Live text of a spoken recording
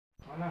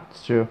know.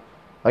 It's true.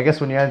 I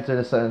guess when you enter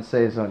the certain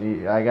stage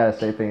zone, I gotta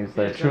say things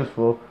that are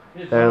truthful.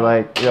 Yeah, They're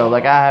like,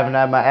 like I haven't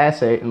had my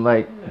ass ate in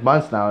like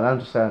months now, and I'm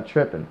just kind of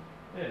tripping.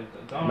 Yeah,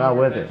 don't not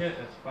with it. It's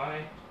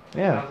funny.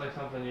 Yeah. Sounds like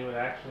something you would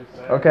actually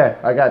say. Okay,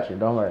 I got you.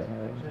 Don't worry.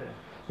 Yeah.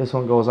 This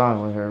one goes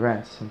on with her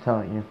rants. I'm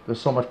telling you,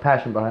 there's so much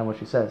passion behind what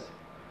she says.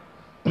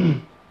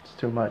 It's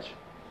too much.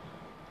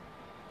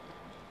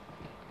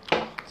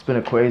 It's been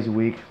a crazy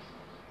week.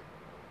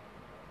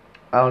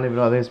 I don't even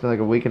know. I think it's been like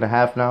a week and a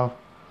half now.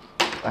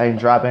 I didn't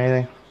drop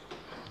anything.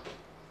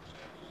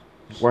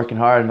 Working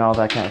hard and all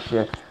that kind of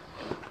shit.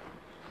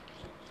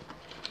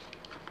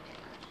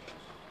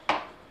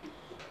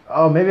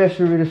 Oh, maybe I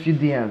should read a few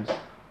DMs.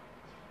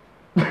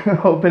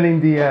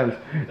 Opening DMs.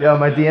 Yo,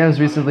 my DMs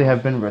recently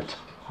have been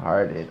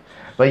retarded.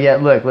 But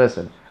yet, look,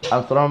 listen.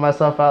 I'm throwing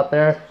myself out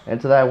there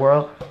into that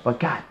world. But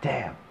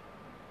goddamn.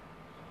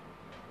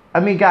 I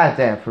mean,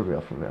 goddamn, for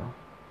real, for real.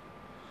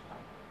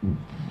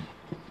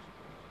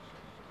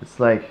 It's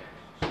like,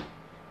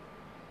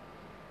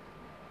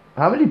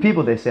 how many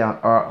people they say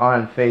are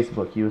on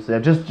Facebook use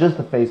it? Just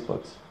the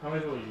Facebooks. How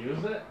many people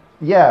use it?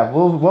 Yeah.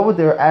 Well, what would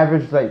their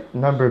average like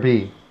number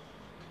be?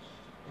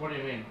 What do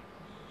you mean?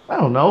 I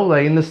don't know.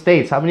 Like in the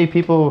States, how many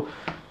people?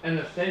 In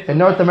the States. In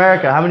North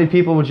America, how many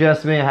people would you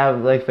estimate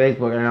have like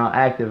Facebook and are not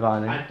active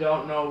on it? I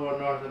don't know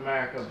about North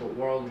America, but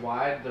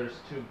worldwide, there's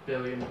 2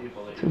 billion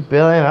people that use it. 2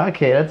 billion.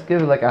 Okay, let's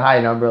give it like a high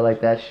number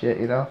like that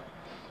shit. You know?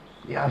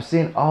 Yeah, I've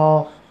seen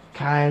all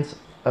kinds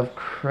of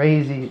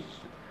crazy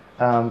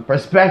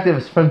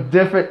perspectives from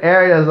different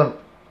areas of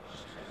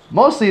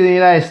mostly the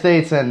United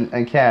States and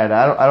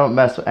Canada. I don't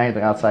mess with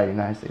anything outside the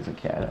United States and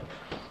Canada.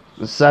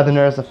 The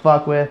Southerners I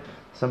fuck with,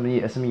 some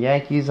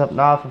Yankees up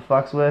north I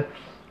fucks with,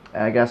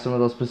 and I got some of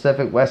those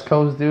Pacific West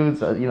Coast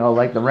dudes,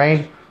 like the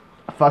rain.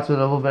 I fucks with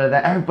a little bit of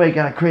that. Everybody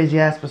got a crazy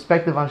ass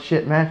perspective on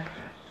shit, man.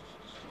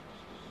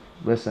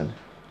 Listen,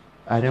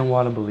 I didn't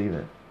want to believe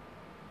it.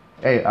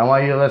 Hey, I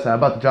want you to listen. I'm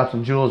about to drop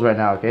some jewels right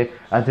now, okay?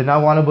 I did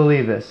not want to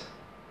believe this.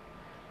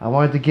 I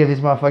wanted to give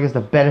these motherfuckers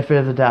the benefit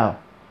of the doubt.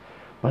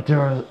 But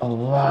there are a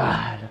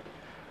lot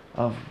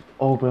of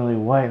openly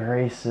white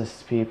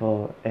racist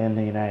people in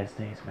the United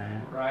States,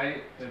 man.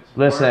 Right?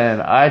 Listen,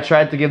 worse. I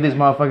tried to give these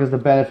motherfuckers the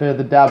benefit of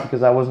the doubt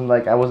because I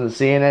wasn't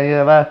seeing any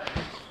of that.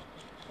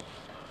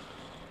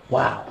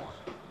 Wow.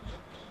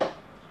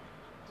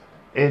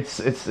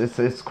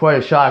 It's quite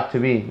a shock to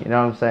me, you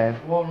know what I'm saying?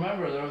 Well,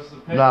 remember, there was a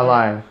picture not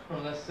lying.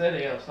 from this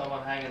city of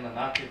someone hanging the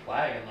Nazi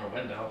flag in their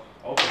window,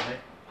 openly,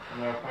 in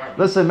their apartment.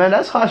 Listen, man,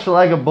 that's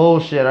Hochelaga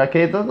bullshit,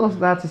 okay? Those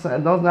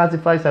Nazi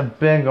flags have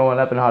been going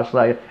up in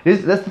Hochelaga.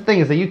 That's the thing,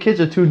 is that you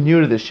kids are too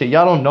new to this shit.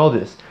 Y'all don't know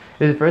this.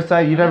 It's the first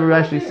time you've ever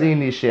actually seen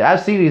these shit.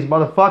 I've seen these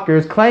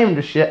motherfuckers claim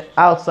the shit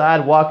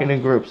outside walking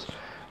in groups,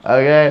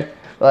 okay?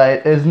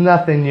 Like, it's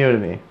nothing new to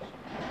me.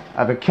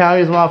 I've been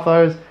counting these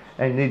motherfuckers.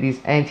 And these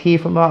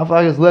Antifa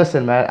motherfuckers,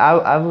 listen, man.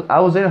 I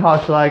was in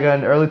Hochelaga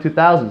in the early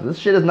 2000s. This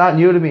shit is not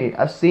new to me.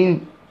 I've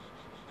seen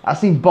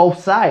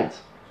both sides,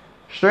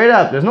 straight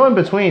up. There's no in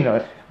between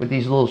with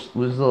these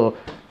little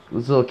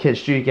kid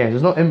street gangs.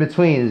 There's no in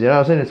betweens. You know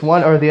what I'm saying? It's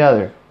one or the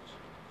other.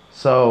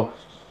 So,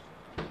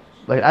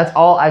 like that's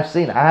all I've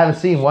seen. I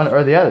haven't seen one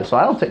or the other. So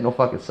I don't take no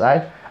fucking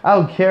side. I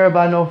don't care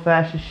about no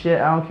fascist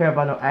shit. I don't care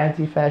about no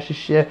anti-fascist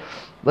shit.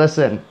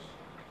 Listen,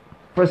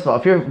 first of all,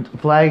 if you're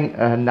flagging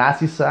a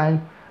Nazi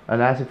sign. A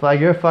Nazi flag,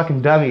 you're a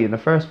fucking dummy in the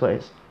first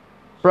place.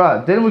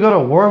 Bruh, didn't we go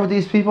to war with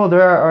these people? They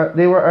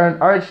were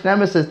an arch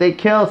nemesis. They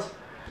killed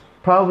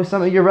probably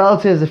some of your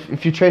relatives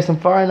if you trace them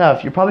far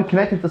enough. You're probably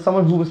connected to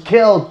someone who was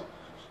killed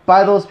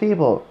by those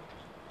people.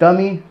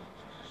 Dummy.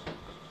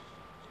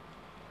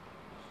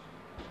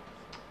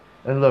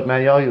 And look,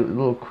 man, y'all you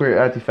little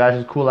queer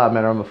anti-fascists, cool out,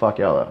 man, or I'm gonna fuck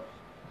y'all up.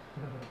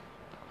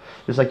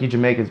 Just like you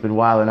Jamaicans been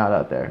wilding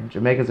out there.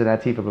 Jamaicans and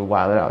Antifa been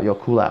wilding out. Yo,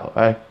 cool out,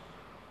 alright?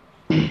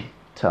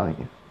 Telling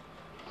you.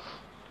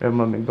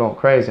 Everyone been going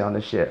crazy on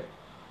this shit.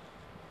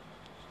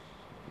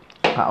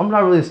 I'm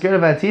not really scared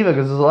of Antifa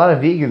because there's a lot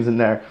of vegans in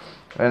there,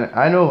 and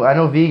I know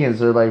vegans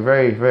are like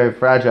very, very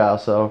fragile,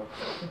 so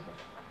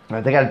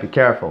they gotta be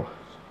careful.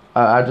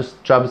 I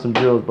just dropping some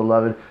jewels,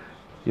 beloved.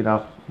 You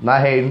know, not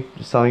hating,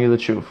 just telling you the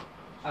truth.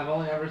 I've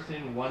only ever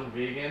seen one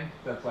vegan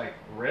that's like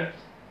ripped,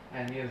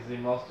 and he is the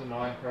most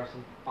annoying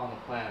person on the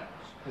planet.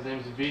 His name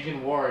is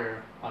Vegan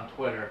Warrior on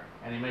Twitter,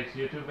 and he makes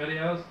YouTube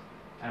videos,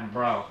 and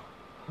bro.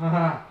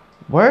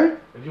 Word?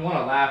 If you want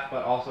to laugh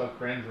but also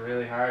cringe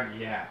really hard,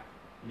 yeah,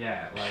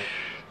 like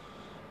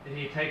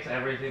he takes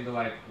everything to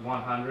like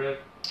 100,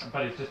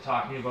 but he's just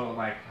talking about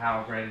like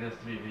how great it is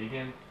to be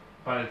vegan,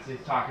 but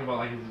he's talking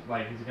about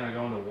he's gonna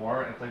go into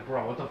war. It's like,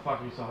 bro, what the fuck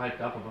are you so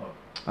hyped up about?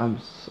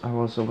 I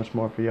want so much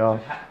more for y'all.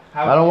 Like,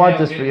 I don't want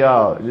this for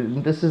y'all.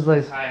 This is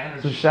like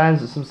some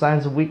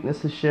signs of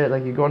weakness and shit.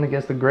 Like you're going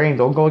against the grain.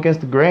 Don't go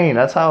against the grain.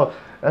 That's how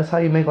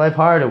you make life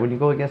harder, when you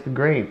go against the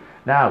grain.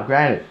 Now,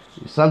 granted,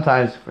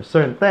 sometimes for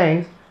certain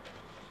things,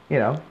 you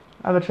know,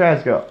 I'm a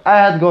trans girl. I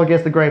have to go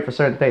against the grain for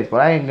certain things, but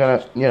I ain't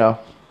gonna, you know,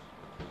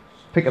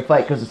 pick a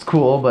fight because it's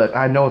cool, but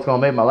I know it's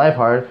gonna make my life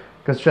hard.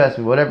 Because trust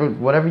me,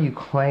 whatever you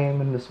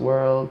claim in this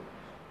world,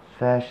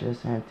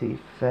 fascist,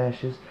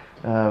 anti-fascist,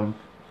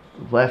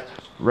 left,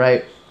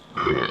 right,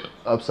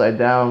 upside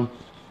down.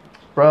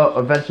 Bro,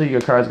 eventually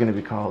your card's gonna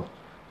be called.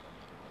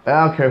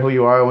 I don't care who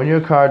you are. When your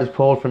card is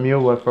pulled from you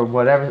for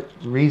whatever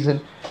reason,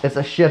 it's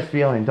a shit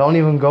feeling. Don't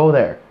even go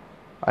there.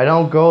 I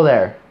don't go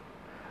there.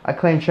 I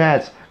claim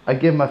chance. I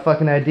give my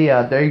fucking ID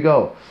out. There you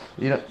go.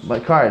 You know, my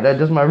card.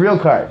 That's my real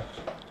card.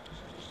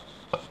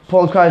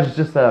 Pulling cards is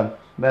just a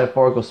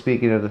metaphorical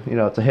speaking of the, you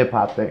know, it's a hip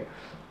hop thing.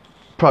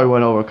 Probably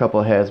went over a couple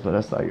of heads, but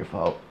that's not your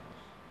fault.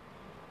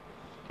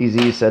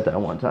 Easy said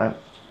that one time.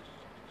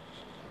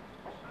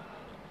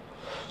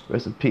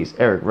 Rest in peace,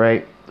 Eric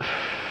Wright.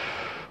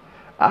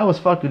 I was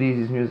fucked with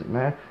Eazy's music,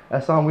 man.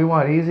 That song We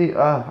Want Easy,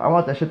 I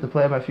want that shit to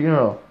play at my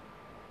funeral.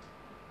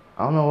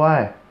 I don't know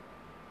why.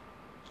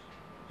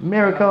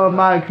 Miracle of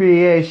my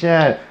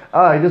creation.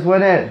 Oh, he just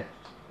went in.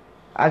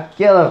 I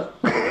kill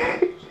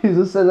him. He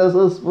just said that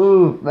so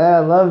smooth, man. I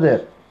loved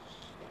it.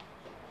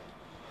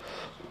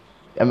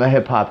 I'm a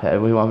hip hop head.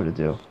 What do you want me to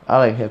do? I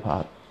like hip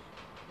hop.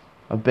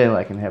 I've been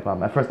liking hip hop.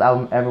 My first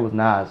album ever was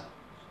Nas.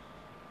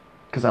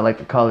 Because I like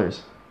the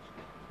colors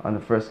on the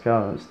first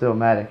cover. It was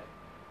Stillmatic.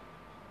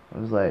 It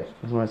was like,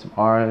 I was wearing some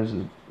orange,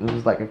 and it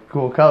was like a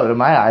cool color to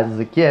my eyes as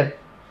a kid.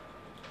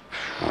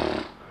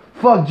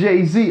 Fuck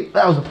Jay-Z.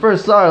 That was the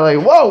first song. Like,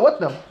 whoa, what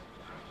the?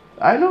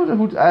 I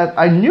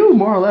knew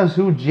more or less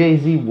who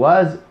Jay-Z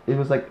was. It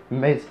was like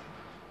mates,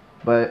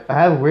 but I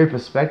have a weird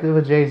perspective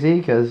of Jay-Z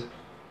because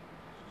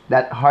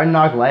that Hard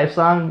Knock Life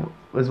song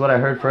was what I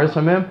heard first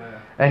from him. Yeah.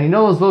 And you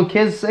know those little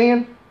kids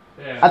singing?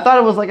 Yeah. I thought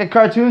it was like a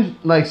cartoon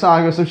like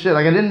song or some shit.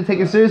 Like I didn't take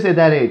it seriously at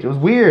that age. It was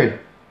weird.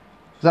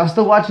 Cause I was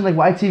still watching like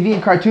YTV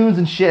and cartoons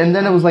and shit, and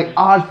then it was like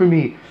odd for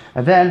me.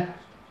 And then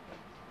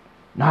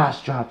Nas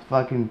dropped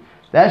fucking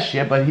that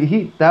shit, but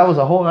he that was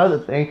a whole other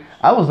thing.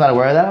 I was not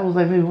aware of that. I was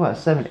like maybe what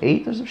 7,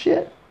 8 or some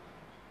shit.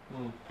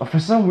 But for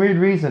some weird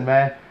reason,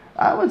 man,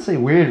 I wouldn't say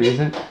weird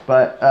reason,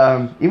 but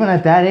even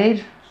at that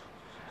age,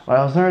 when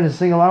I was learning to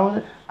sing along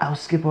with it, I would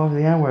skip over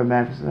the N-word,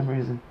 man, for some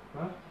reason.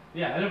 Huh?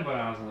 Yeah, I did when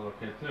I was a little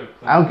kid too.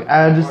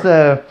 I just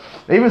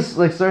even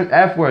like certain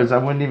F words I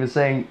wouldn't even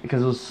say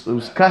because it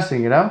was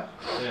cussing, you know.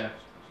 Yeah.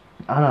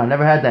 I don't know. I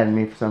never had that in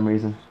me for some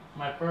reason.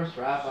 My first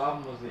rap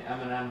album was the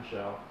Eminem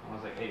Show. I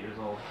was like 8 years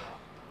old.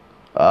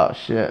 Oh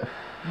shit.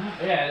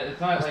 Yeah,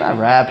 it's not It's like not it's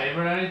rap. my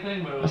favorite or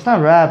anything, but it was It's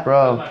not rap, It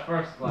bro. was my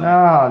first like.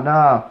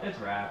 No. It's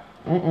rap.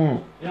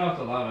 Mm-mm. You don't have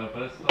to love it,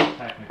 but it's still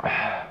technically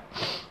rap.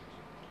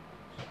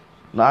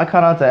 No, I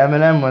caught on to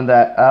Eminem when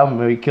that album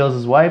where he kills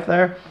his wife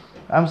there.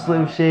 I'm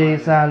Slim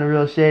Shady, sounding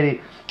real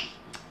shady.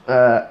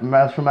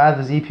 From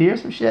either his EP or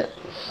some shit.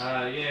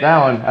 Yeah.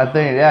 That one, I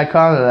think. Yeah, I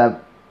caught on to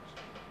that.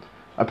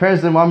 My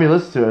parents didn't want me to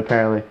listen to it,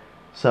 apparently.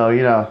 So,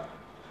 you know,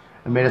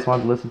 it made us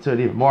want to listen to it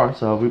even more.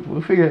 So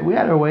we figured we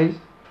had our ways.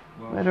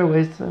 We had our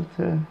ways to,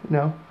 you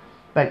know.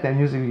 Back then,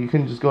 music, you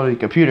couldn't just go to your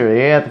computer.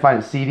 You had to find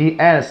a CD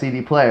and a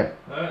CD player.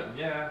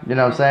 Yeah. You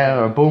know what I'm saying?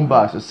 Or a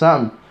boombox or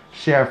something.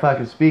 Share a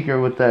fucking speaker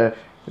with the,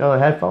 you know, the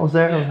headphones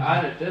there. Yeah, I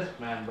had a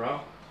Discman,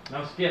 bro.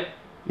 No skip.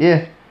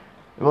 Yeah.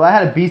 Well, I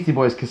had a Beastie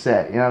Boys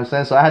cassette, you know what I'm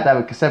saying? So I had to have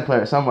a cassette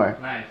player somewhere.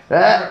 Nice.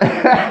 I don't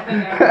think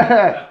I ever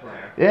had a cassette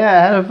player. Yeah,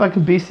 I had a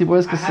fucking Beastie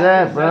Boys cassette,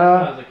 I had bro.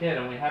 when I was a kid,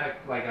 and we had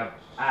a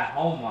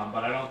at-home one,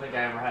 but I don't think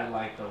I ever had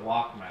like the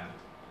Walkman.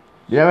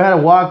 You ever had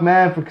a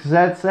Walkman for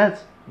cassette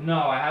sets? No,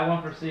 I had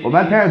one for CDs. Well,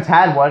 my parents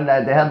had one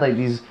that they had like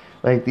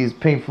these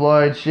Pink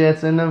Floyd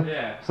shits in them.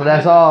 Yeah. So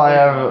that's all I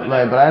ever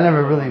like, but I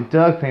never really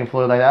dug Pink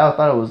Floyd like that. I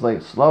thought it was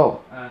like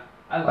slow.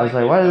 I was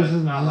like, why is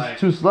this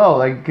too slow?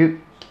 Like,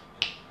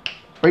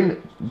 bring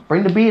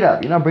the beat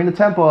up, you know, bring the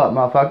tempo up,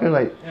 motherfucker.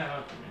 Like, yeah, I know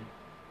what you mean.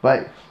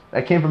 But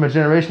I came from a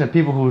generation of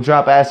people who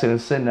drop acid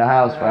and sit in the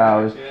house for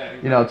hours, Yeah,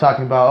 exactly. you know,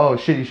 talking about, oh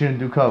shit, you shouldn't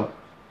do coke.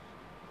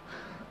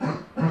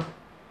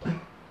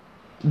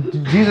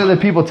 These are the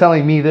people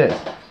telling me this.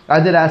 I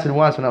did acid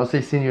once when I was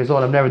 16 years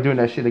old. I'm never doing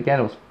that shit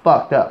again. It was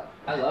fucked up.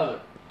 I love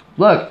it.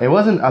 Look, it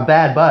wasn't a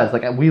bad buzz.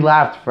 Like, we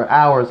laughed for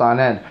hours on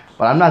end.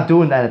 But I'm not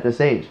doing that at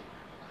this age.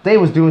 They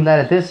was doing that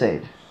at this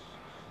age.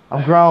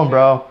 I'm grown,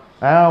 bro.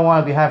 I don't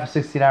want to be high for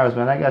 16 hours,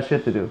 man. I got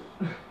shit to do.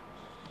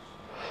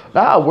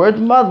 Nah, word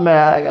to mother,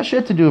 man. I got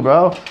shit to do,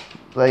 bro.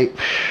 Like,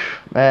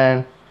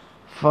 man,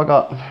 fuck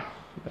up.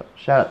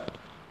 Shut up.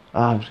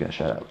 Oh, I'm just gonna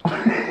shut up.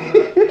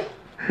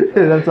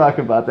 I'm not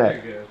talking about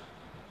that. Very good.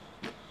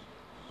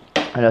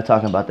 I'm not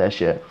talking about that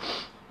shit.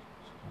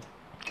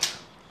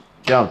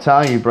 Yo, I'm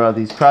telling you, bro,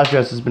 these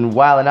crossdressers been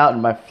wilding out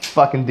in my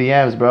fucking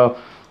DMs, bro.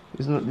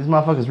 These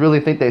motherfuckers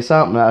really think they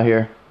something out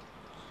here.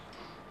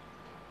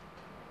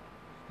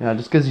 You know,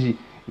 just because you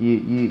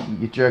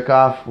jerk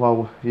off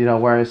while, you know,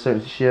 wearing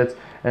certain shits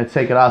and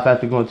take it off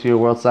after going to your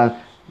world sign,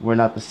 we're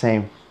not the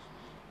same.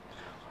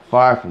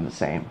 Far from the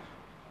same.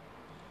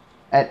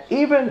 And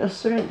even a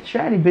certain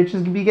tranny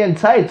bitches can be getting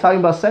tight talking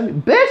about sending.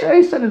 Bitch, I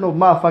ain't sending no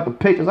motherfucking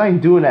pictures. I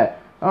ain't doing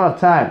that. I don't have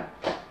time.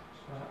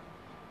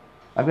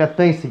 I've got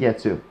things to get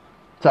to.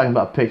 Talking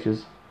about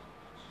pictures.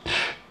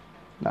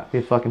 Knock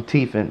your fucking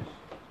teeth in.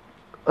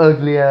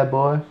 Ugly ass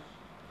boy.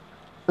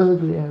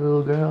 Ugly ass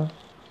little girl.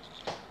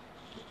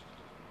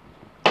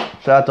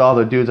 Shout out to all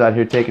the dudes out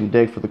here taking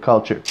dick for the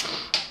culture.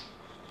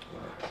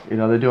 You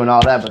know, they're doing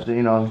all that, but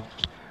you know,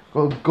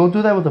 go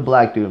do that with a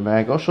black dude,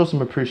 man. Go show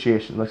some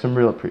appreciation, like some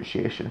real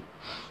appreciation.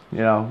 You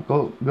know,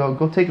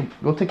 go take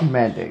a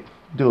man dick.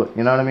 Do it.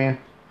 You know what I mean?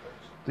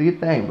 Do your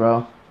thing,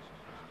 bro.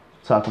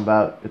 Talking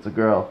about it's a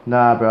girl.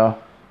 Nah, bro.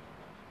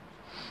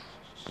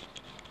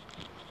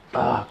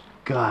 Oh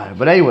God.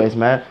 But anyways,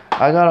 man,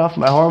 I got off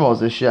my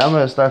hormones and shit. I'm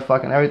gonna start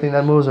fucking everything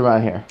that moves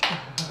around here.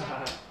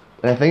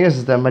 And the thing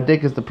is that my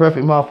dick is the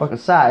perfect motherfucking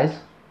size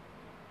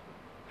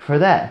for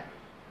that.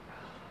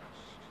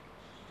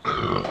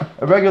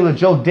 A regular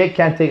Joe dick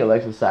can't take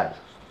Alexa's size.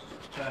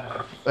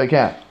 They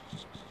can't.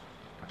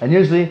 And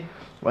usually,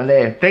 when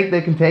they think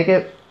they can take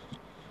it,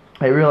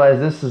 they realize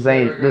this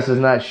is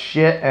not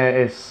shit and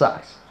it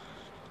sucks.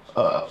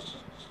 I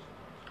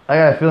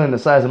got a feeling the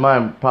size of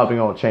mine probably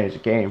gonna change the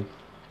game.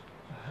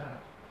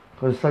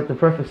 Cause it's like the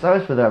perfect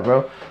size for that,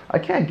 bro. I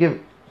can't give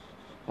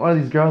one of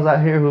these girls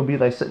out here who'll be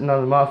like sitting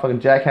on the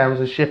motherfucking jackhammers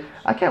and shit.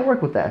 I can't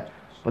work with that.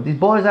 But these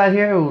boys out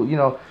here who, you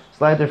know,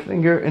 slide their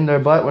finger in their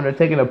butt when they're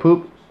taking a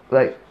poop,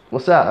 like,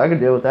 what's up? I can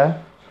deal with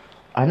that.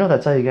 I know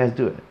that's how you guys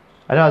do it.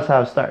 I know that's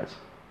how it starts.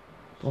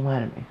 Don't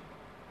lie to me.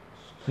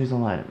 Please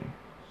don't lie to me.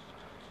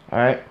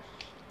 Alright?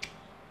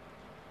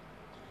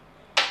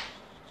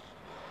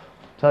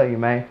 Tell you,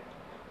 man.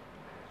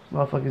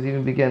 Motherfuckers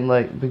even be getting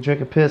like, be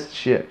drinking piss and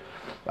shit.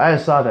 I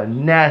just saw the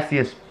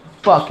nastiest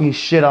fucking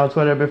shit on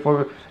Twitter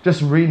before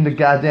just reading the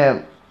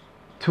goddamn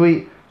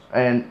tweet,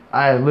 and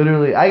I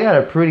got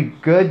a pretty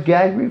good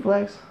gag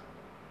reflex,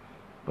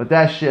 but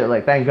that shit,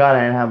 like, thank God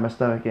I didn't have my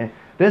stomach in.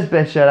 This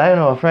bitch shit, I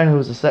know a friend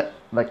who's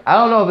like, I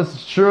don't know if this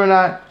is true or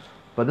not,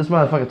 but this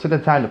motherfucker took the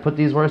time to put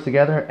these words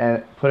together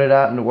and put it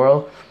out in the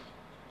world.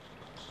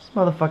 This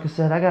motherfucker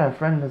said, I got a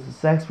friend that's a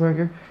sex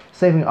worker,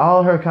 saving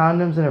all her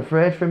condoms in her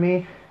fridge for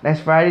me.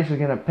 Next Friday, she's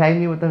gonna peg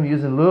me with them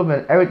using lube,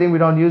 and everything we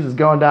don't use is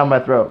going down my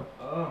throat.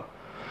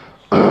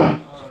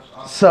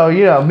 So,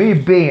 you know, me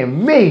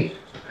being me,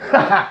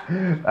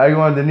 I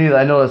go underneath.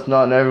 I know it's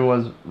not in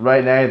everyone's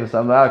right now, so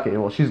I'm like, okay,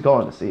 well, she's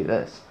going to see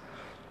this.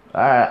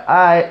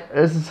 Alright,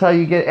 this is how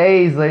you get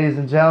A's, ladies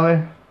and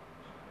gentlemen.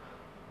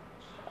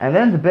 And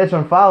then the bitch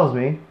unfollows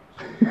me.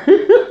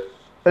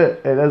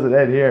 It doesn't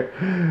end here.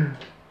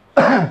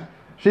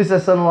 She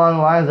says something along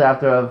the lines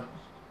after of,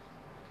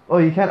 oh,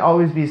 you can't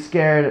always be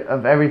scared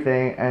of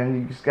everything,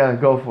 and you just gotta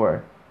go for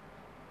it.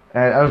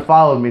 And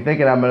unfollowed me,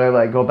 thinking I'm gonna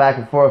like go back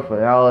and forth with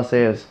it. And all I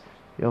say is,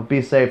 yo,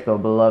 be safe though,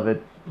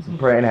 beloved. Some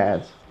praying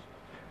hands.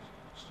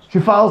 She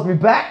follows me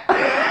back.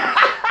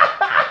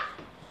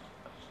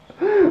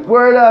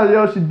 Word up,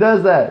 yo, she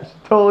does that. She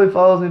totally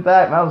follows me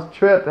back. And I was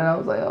tripping. I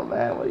was like, oh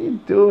man, what are you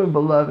doing,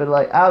 beloved?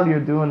 Like, out here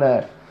doing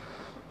that.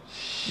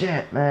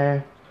 Shit,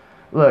 man.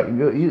 Look,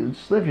 you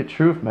just live your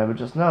truth, man, but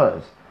just know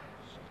this.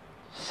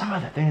 Some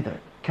of the things that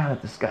are kind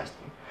of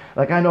disgusting.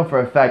 Like, I know for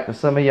a fact that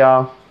some of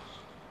y'all,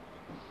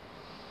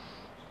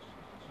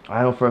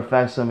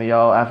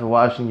 after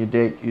washing your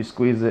dick, you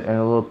squeeze it and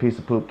a little piece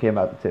of poop came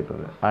out the tip of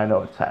it. I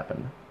know it's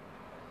happened.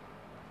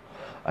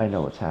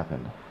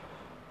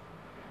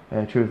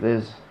 And the truth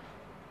is,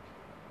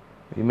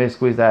 you may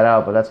squeeze that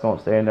out, but that's going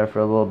to stay in there for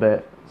a little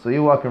bit. So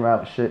you walking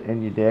around with shit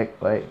in your dick,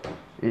 like,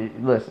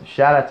 listen,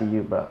 shout out to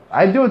you, bro.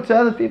 I do it to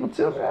other people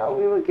too, man.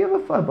 We would give a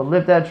fuck, but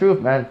live that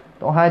truth, man.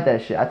 Don't hide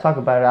that shit. I talk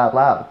about it out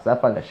loud because I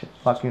find that shit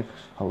fucking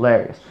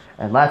hilarious.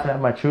 And laughing at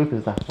my truth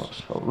is the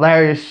most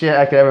hilarious shit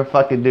I could ever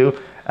fucking do,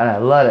 and I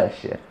love that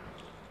shit.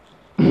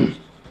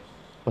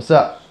 What's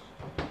up?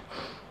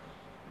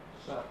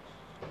 What's up?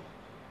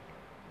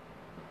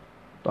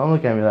 Don't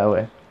look at me that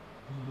way.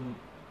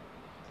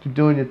 You're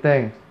doing your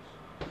thing.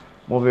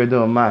 I'm over here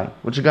doing mine.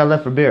 What you got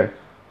left for beer?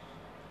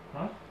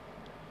 Huh?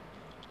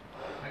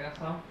 I got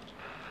some.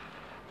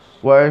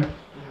 Word?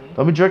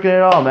 Don't be drinking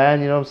it all,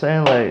 man. You know what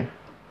I'm saying?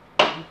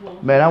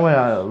 Like, man, I went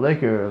out of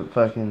liquor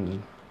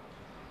fucking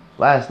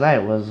last night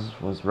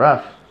was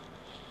rough.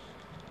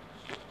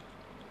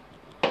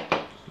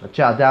 I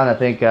chowed down, I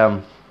think,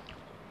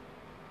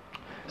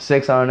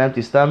 6 on an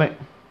empty stomach.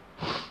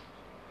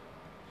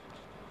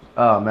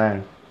 Oh,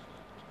 man.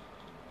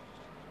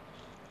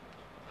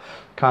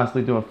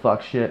 Constantly doing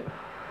fuck shit.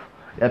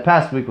 Yeah, the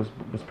past week was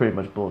pretty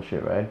much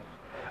bullshit, right?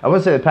 I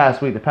wouldn't say the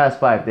past week, the past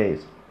 5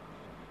 days.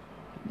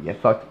 Yeah,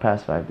 fuck the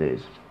past 5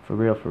 days. For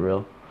real, for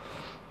real.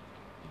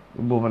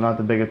 We're moving on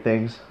to bigger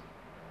things.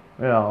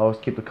 You know, always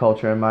keep the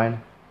culture in mind.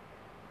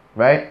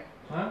 Right?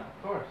 Huh?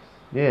 Of course.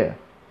 Yeah.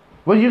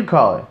 What do you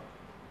call it?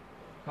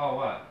 Call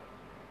what?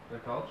 The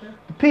culture?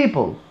 The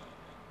people.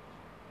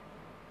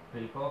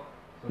 People?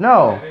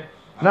 No. Society?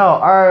 No,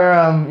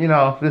 our, you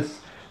know, this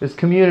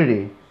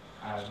community.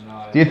 I have no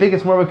idea. Do you think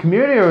it's more of a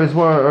community or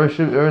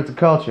it's a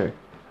culture?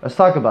 Let's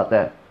talk about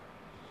that.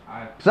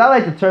 Because I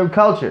like the term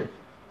culture.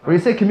 When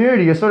you say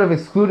community, you're sort of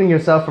excluding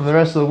yourself from the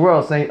rest of the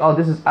world, saying, oh,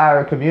 this is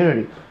our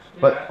community.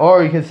 But,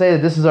 or you can say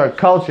that this is our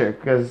culture,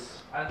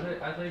 because, I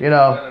think you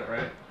know, got it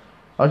right.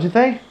 Don't you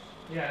think?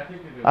 Yeah, I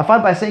think you do. I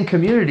find by saying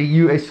community,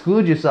 you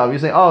exclude yourself. You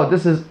say, oh,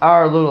 this is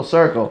our little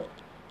circle.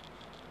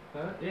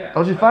 Yeah.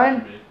 Don't you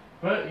find?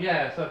 But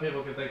yeah, some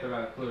people can think they're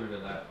not included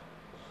in that.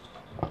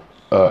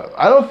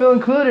 I don't feel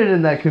included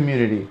in that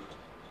community.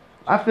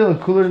 I feel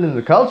included in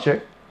the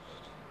culture.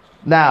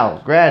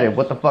 Now, granted,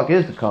 what the fuck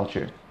is the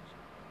culture?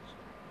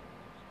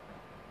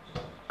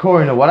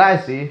 According to what I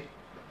see,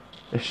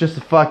 it's just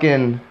a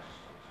fucking...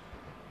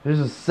 There's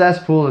a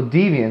cesspool of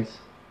deviance.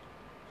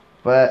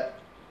 But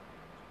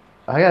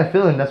I got a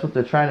feeling that's what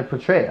they're trying to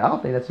portray. I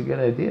don't think that's a good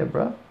idea,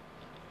 bro.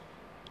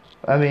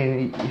 I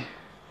mean,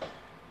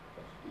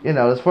 you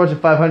know, there's Fortune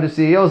 500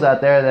 CEOs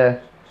out there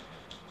that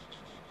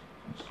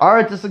are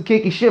into some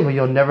kinky shit, but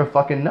you'll never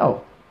fucking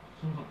know.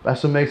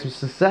 That's what makes them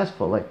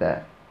successful like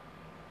that.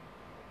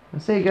 I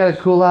say you gotta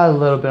cool out a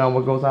little bit on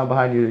what goes on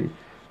behind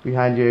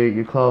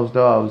your closed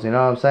doors. You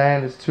know what I'm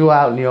saying? It's too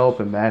out in the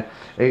open, man.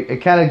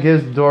 It kind of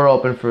gives the door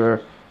open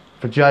for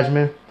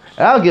judgment.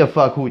 And I don't give a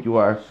fuck who you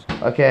are.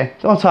 Okay,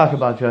 don't talk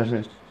about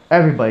judgment.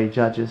 Everybody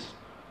judges.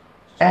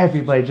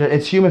 Everybody judges.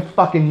 It's human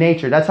fucking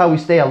nature. That's how we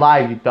stay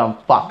alive, you dumb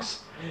fucks.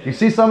 You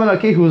see someone,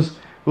 okay, who's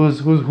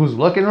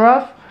looking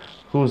rough,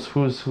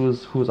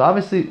 who's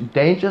obviously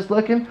dangerous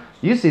looking.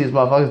 You see these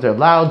motherfuckers. They're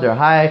loud. They're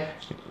high.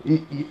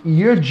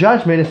 Your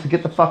judgment is to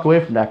get the fuck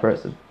away from that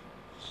person,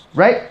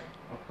 right?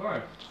 Of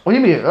course. What do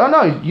you mean? Oh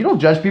no, you don't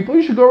judge people.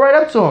 You should go right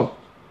up to him.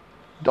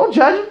 Don't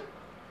judge him.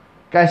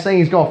 Guy's saying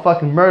he's gonna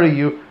fucking murder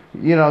you.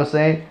 You know what I'm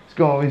saying? He's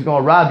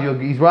gonna rob you.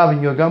 He's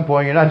robbing you at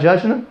gunpoint. You're not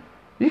judging him.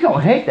 You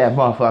gonna hate that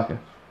motherfucker.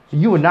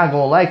 You are not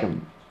gonna like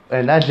him,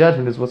 and that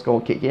judgment is what's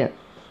gonna kick in.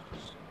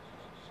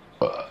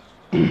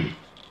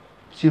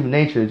 It's human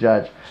nature to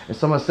judge. If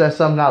someone says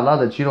something out loud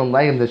that you don't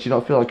like him, that you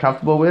don't feel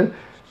uncomfortable with,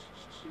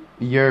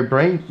 your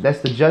brain,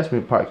 that's the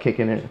judgment part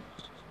kicking in.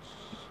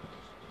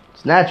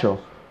 It's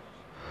natural.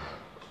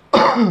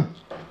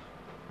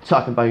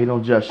 Talking about you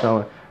don't judge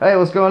someone. Hey,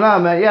 what's going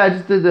on, man? Yeah, I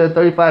just did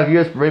 35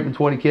 years for raping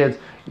 20 kids.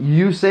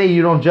 You say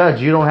you don't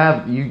judge.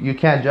 You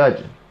can't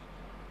judge.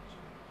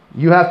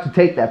 You have to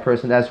take that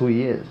person as who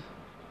he is.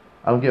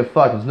 I don't give a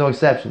fuck. There's no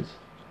exceptions.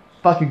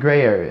 Fucking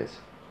gray areas.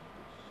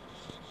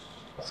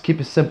 Let's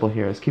keep it simple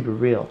here. Let's keep it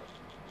real.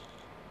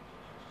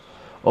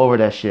 Over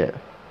that shit.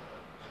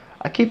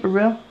 I keep it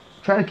real.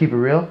 Try to keep it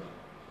real.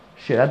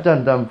 Shit, I've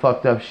done dumb,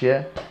 fucked up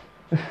shit.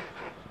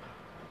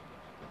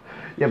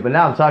 Yeah, but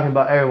now I'm talking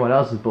about everyone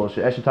else's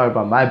bullshit. I should talk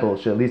about my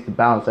bullshit, at least to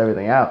balance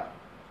everything out.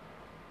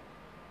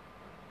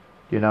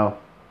 You know?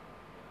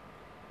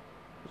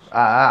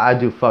 I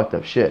do fucked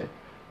up shit.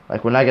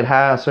 Like when I get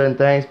high on certain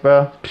things,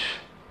 bro,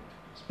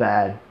 it's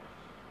bad.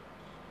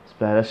 It's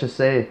bad. Let's just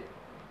say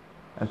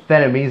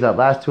amphetamines that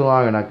last too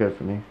long are not good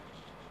for me.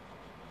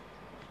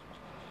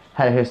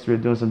 Had a history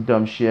of doing some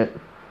dumb shit.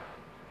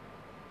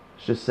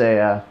 Let's just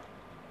say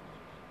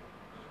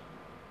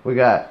we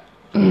got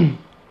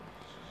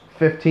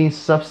 15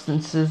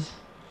 substances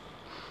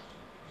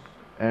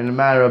in a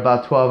matter of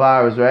about 12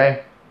 hours,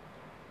 right?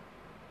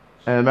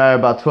 In a matter of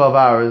about 12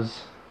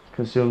 hours,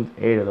 consumed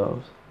 8 of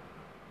those.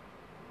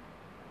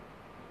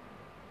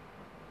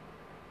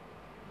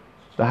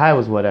 The high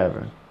was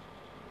whatever.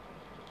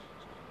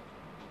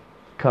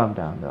 Calm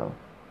down, though.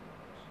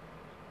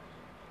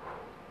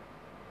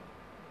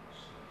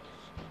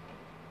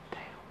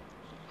 Damn.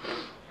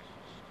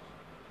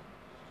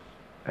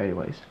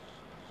 Anyways.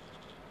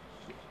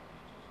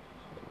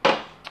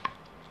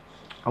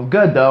 I'm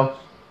good, though.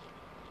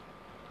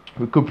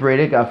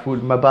 Recuperated, got food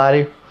in my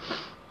body.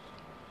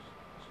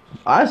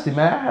 Honestly,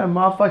 man, I had a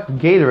motherfucking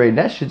Gatorade.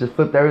 That shit just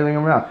flipped everything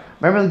around.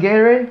 Remember the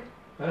Gatorade?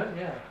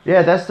 Yeah.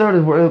 Yeah,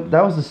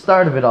 that was the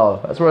start of it all.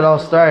 That's where it all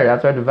started.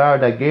 After I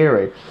devoured that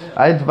Gatorade,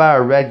 I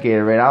devoured red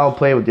Gatorade. I don't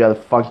play with the other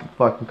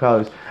fucking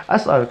colors. I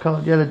saw the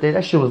color the other day.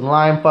 That shit was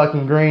lime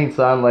fucking green,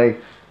 son,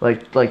 like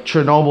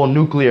Chernobyl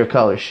nuclear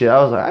color shit.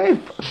 I was like,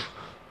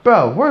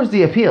 bro, where's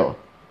the appeal?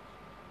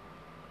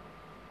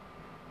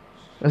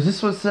 Is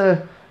this what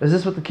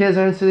the kids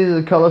are into? These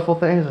are the colorful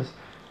things.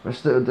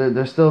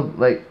 They're still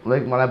like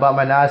when I bought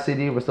my Nas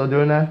CD, we're still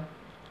doing that.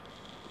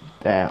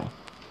 Damn.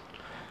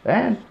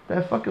 And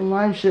that fucking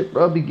lime shit,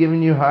 bro, be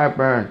giving you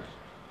heartburn.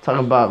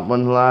 Talking about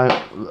when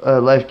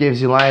life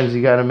gives you limes,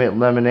 you gotta make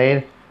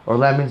lemonade. Or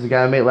lemons, you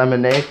gotta make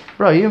lemonade.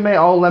 Bro, you can make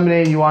all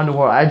lemonade you want in the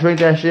world. I drink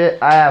that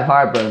shit, I have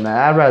heartburn, man.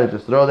 I'd rather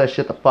just throw that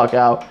shit the fuck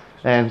out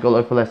and go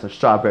look for like some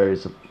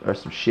strawberries or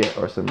some shit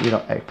or some,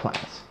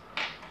 eggplants.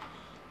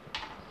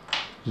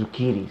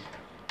 Zucchinis.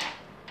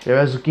 You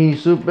ever had zucchini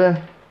soup,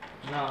 man?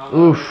 No.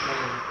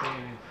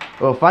 Oof.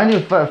 Well, find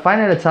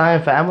an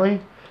Italian family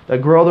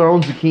that grow their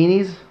own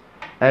zucchinis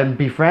and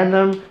befriend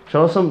them.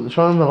 Show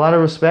them a lot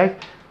of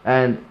respect,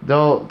 and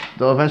they'll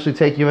eventually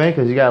take you in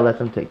because you gotta let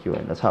them take you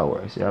in. That's how it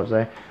works. You know what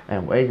I'm saying?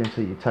 And wait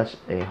until you touch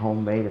a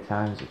homemade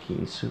Italian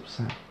zucchini soup,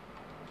 son.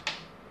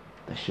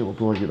 That shit will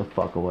blow you the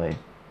fuck away.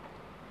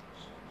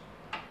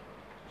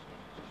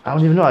 I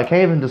don't even know. I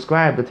can't even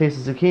describe the taste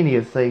of zucchini.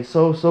 It's like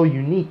so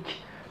unique,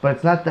 but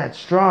it's not that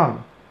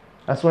strong.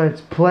 That's why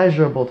it's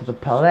pleasurable to the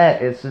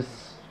palate. It's just,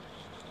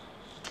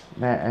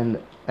 man,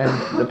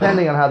 and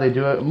depending on how they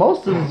do it,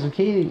 most of the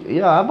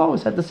zucchini, I've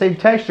always had the same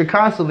texture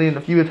constantly in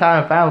a few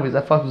Italian families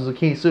that fuck with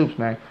zucchini soups,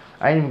 man.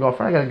 I ain't even going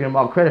front. I gotta give them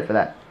all credit for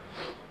that.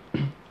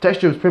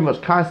 Texture was pretty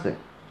much constant.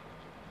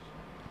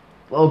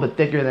 A little bit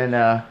thicker than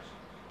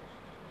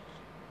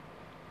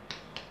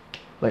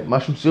like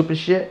mushroom soup and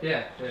shit.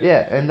 Yeah.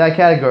 Yeah, in that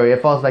category,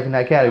 it falls like in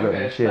that category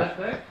Okay, and shit. that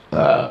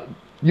thick?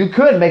 You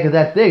could make it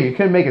that thick. You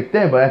could make it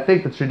thin, but I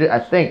think the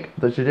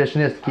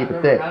tradition is to keep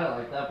it thick. I've never had it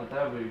like that, but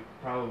that would be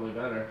probably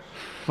better.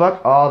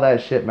 Fuck all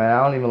that shit, man.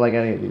 I don't even like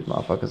any of these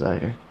motherfuckers out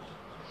here.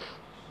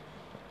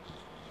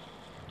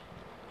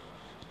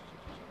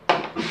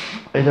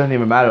 It doesn't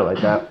even matter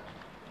like that.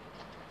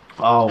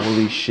 Oh,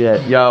 holy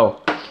shit.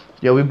 Yo,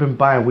 we've been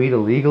buying weed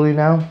illegally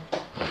now.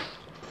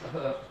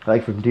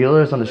 Like from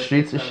dealers on the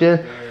streets and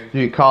shit.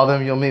 You call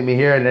them, you'll meet me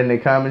here, and then they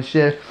come and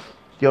shit.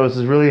 Yo, this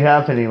is really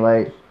happening.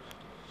 Like,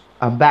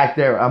 I'm back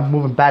there. I'm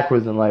moving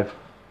backwards in life.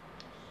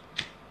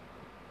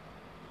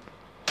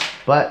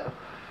 But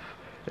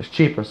it's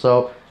cheaper,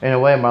 so in a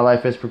way, my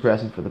life is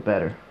progressing for the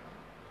better.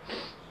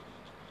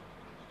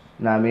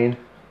 Know what I mean?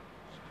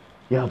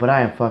 Yo, but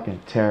I am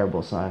fucking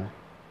terrible, son.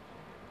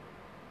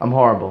 I'm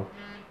horrible.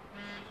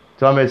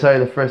 Do you want me to tell you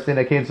the first thing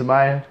that came to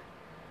mind?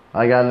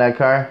 I got in that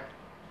car.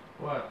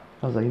 What?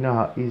 I was like, you know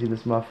how easy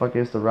this motherfucker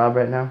is to rob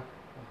right now?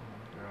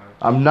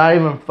 I'm not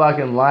even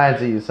fucking lying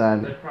to you,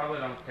 son. They probably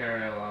don't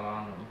carry a lot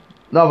on them.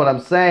 No, but I'm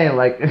saying,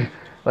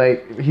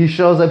 like he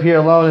shows up here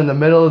alone in the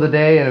middle of the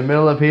day, in the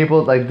middle of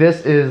people. Like,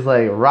 this is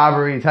like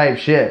robbery type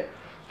shit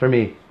for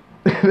me.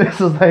 This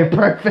is like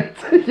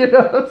perfect. You know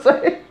what I'm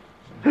saying?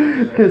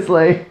 It's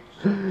like,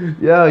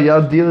 yo,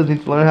 y'all dealers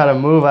need to learn how to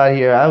move out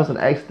here. I was an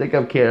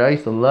ex-stick-up kid. I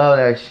used to love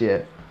that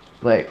shit.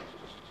 Like,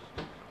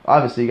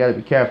 obviously, you gotta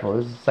be careful.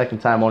 This is the second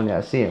time only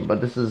I see him.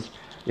 But this is,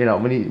 you know,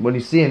 when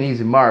you see an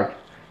easy mark,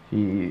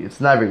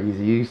 it's never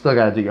easy. You still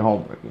gotta do your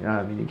homework. You know what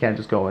I mean? You can't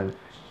just go in,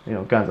 you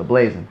know, guns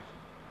a-blazing.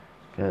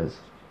 Because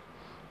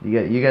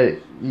you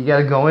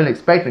gotta go in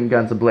expecting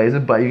guns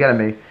a-blazing, but you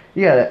gotta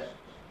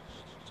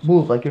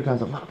move like your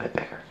gun's a little bit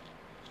bigger.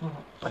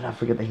 But not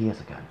forget that he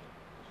has a gun.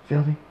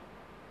 Feel me?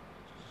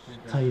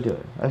 That's how you do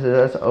it.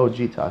 That's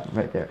OG talking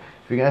right there.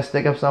 If you're gonna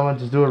stick up someone,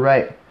 just do it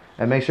right.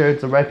 And make sure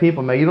it's the right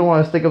people, man. You don't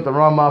want to stick up the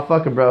wrong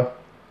motherfucker, bro.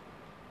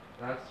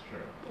 That's true.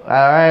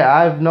 Alright,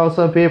 I've known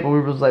some people,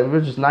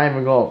 we're just not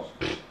even going,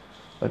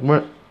 like,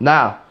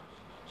 nah,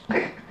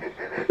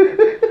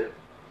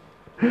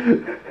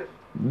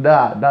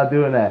 not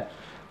doing that.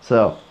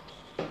 So,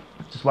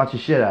 just watch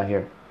your shit out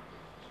here.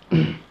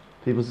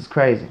 People's is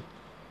crazy.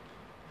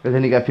 And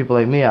then you got people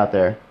like me out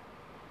there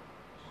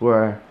who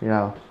are, you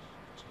know,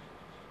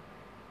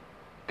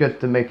 good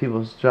to make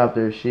people drop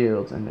their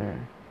shields and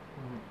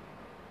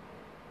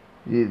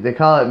they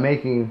call it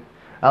making.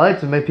 I like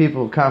to make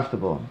people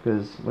comfortable,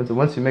 because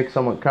once you make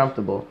someone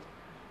comfortable,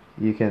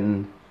 you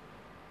can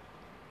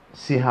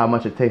see how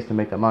much it takes to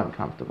make them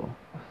uncomfortable.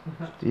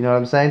 Do you know what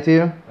I'm saying to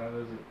you? That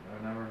is,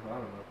 I never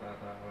thought about that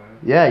way.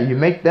 Yeah, you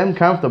make them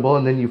comfortable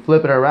and then you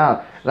flip it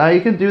around. Now you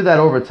can do that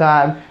over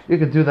time. You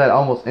can do that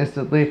almost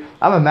instantly.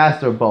 I'm a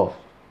master of both.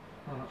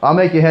 I'll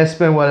make your head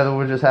spin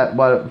whatever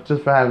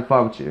just for having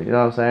fun with you. You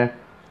know what I'm saying?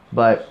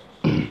 But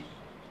you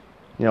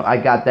know, I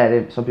got that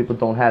in. Some people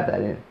don't have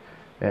that in.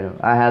 You know,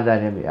 I have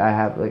that in me. I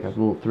have like a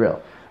little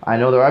thrill. I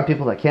know there are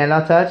people that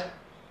cannot touch,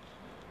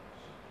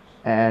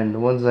 and the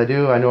ones I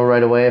do, I know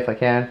right away if I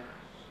can.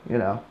 You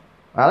know,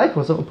 I like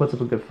when someone puts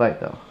up a good fight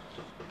though.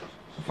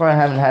 So far, I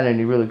haven't had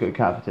any really good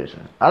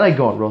competition. I like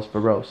going roast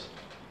for roast.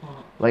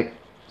 Like,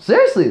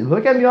 seriously,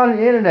 look at me on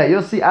the internet.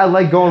 You'll see I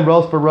like going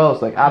roast for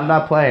roast. Like, I'm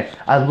not playing.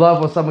 I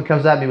love when someone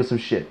comes at me with some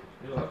shit.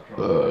 You love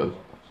trolling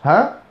people.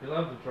 Huh? You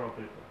love to troll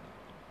people.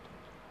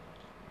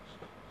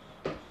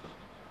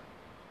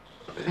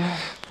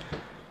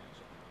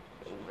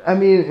 I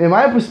mean, in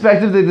my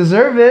perspective, they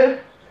deserve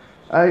it.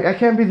 I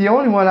can't be the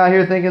only one out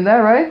here thinking that,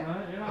 right? You're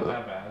not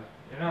that bad.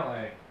 You're not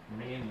like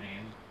mean.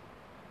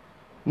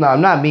 No,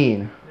 I'm not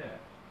mean.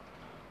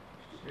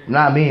 Yeah. I'm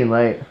not mean,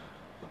 like.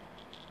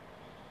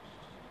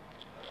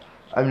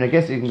 I mean, I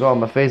guess you can go on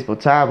my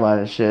Facebook timeline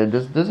and shit.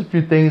 There's a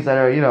few things that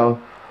are, you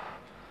know,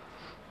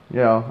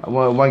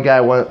 one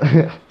guy, one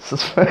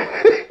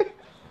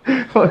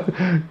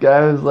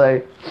guy was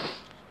like,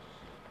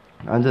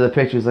 under the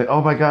picture, he's like,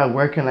 oh my god,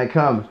 where can I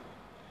come?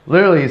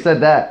 Literally, he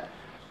said that.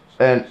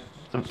 And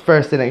the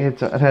first thing I hit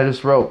to, and I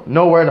just wrote,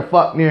 nowhere the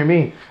fuck near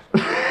me.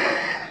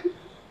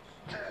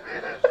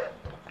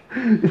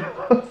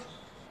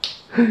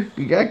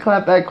 You gotta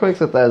clap back quick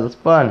sometimes, it's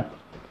fun.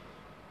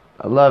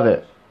 I love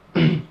it.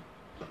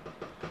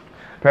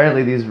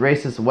 Apparently these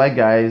racist white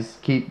guys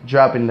keep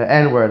dropping the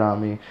N-word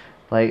on me.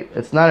 Like,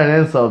 it's not an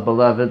insult,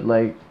 beloved.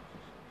 Like,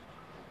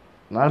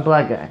 not a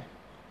black guy.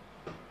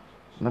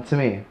 Not to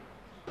me.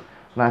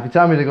 Now, if you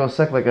tell me to go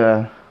suck like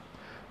a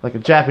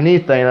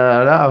Japanese thing,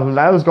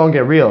 I was gonna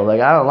get real.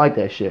 Like, I don't like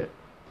that shit.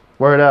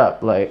 Word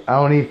up. Like, I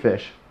don't eat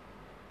fish.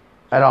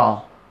 At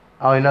all.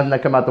 I don't eat nothing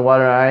that come out the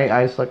water.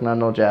 I ain't sucking on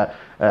no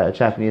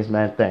Japanese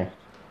man thing.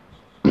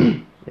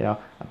 You know,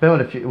 I've been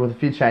with a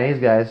few Chinese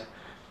guys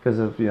because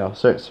of, you know,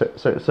 certain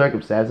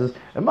circumstances,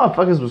 and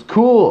motherfuckers was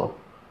cool.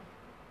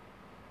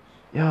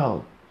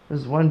 Yo,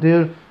 this one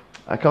dude,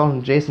 I call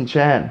him Jason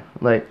Chan,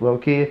 like, low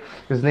key.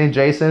 His name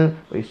Jason,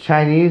 but he's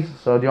Chinese,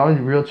 so the only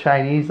real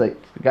Chinese, like,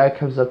 the guy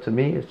comes up to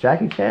me is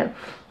Jackie Chan.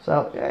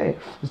 So, hey,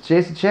 it's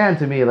Jason Chan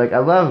to me. Like, I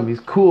love him. He's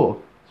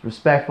cool. He's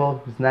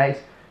respectful. He's nice.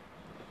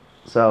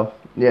 So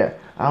yeah,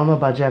 I don't know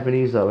about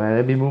Japanese though, man.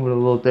 They'd be moving a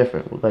little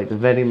different with like the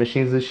vending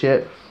machines and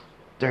shit.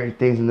 Dirty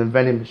things in the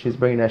vending machines,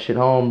 bringing that shit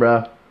home,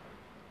 bro.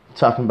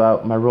 Talking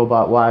about my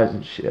robot wives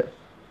and shit.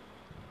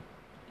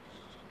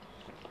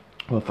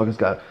 Motherfuckers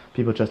got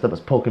people dressed up as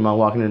Pokemon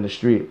walking in the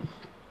street.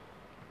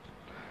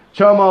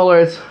 Show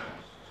molars.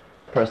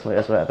 Personally,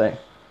 that's what I think.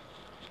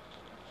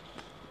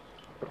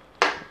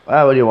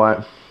 What do you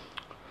want?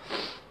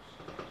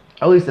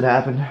 At least it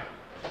happened.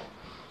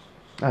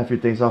 I have a few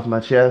things off my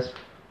chest.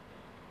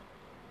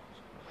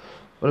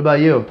 What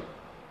about you?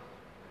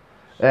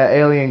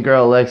 Alien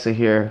girl Alexa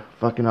here,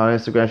 fucking on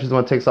Instagram. She's the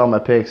one that takes all my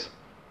pics.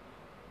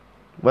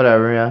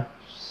 Whatever, yeah.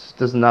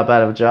 This is not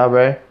bad of a job,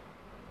 right?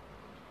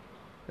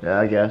 Yeah,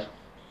 I guess.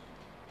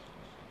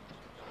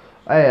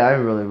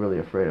 I'm really, really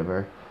afraid of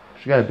her.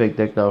 She got a big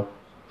dick, though.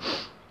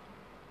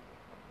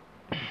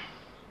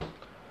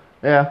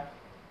 Yeah.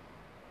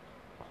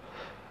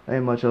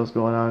 Ain't much else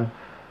going on.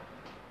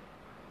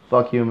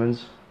 Fuck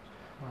humans.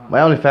 My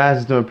OnlyFans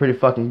is doing pretty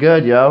fucking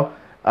good, yo.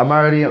 I'm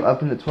already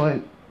up in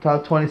the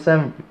top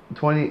 27,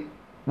 20.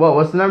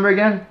 What's the number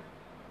again?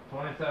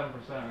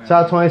 27%.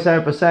 Top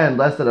 27% in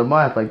less than a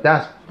month. Like,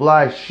 that's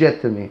fly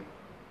shit to me.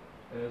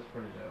 It is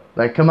pretty dope.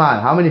 Like, come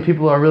on. How many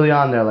people are really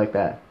on there like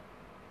that?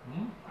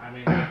 I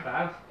mean,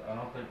 fast, I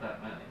don't think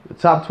that many. The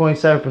top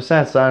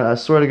 27%, son. I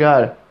swear to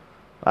God.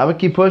 I'm gonna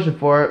keep pushing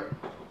for it.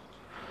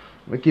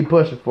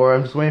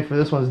 I'm just waiting for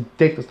this one's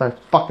dick to start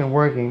fucking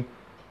working.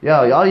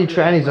 Yo, y'all you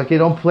trannies, okay?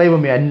 Don't play with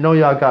me. I know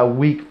y'all got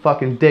weak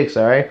fucking dicks,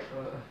 alright?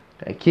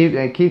 And keep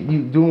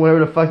you doing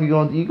whatever the fuck you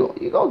gonna you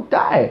gonna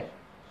die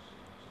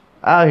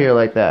out here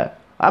like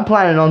that. I'm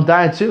planning on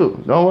dying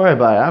too. Don't worry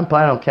about it. I'm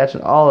planning on catching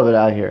all of it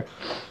out here.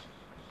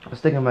 I'm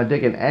sticking my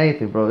dick in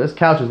anything, bro. This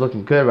couch is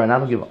looking good right now. I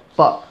don't give a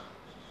fuck.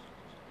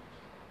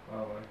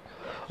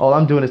 All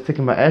I'm doing is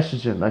taking my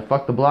estrogen. Like,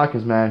 fuck the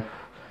blockers, man.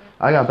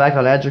 I got back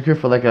on Adjecure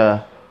for like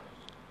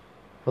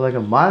a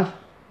month.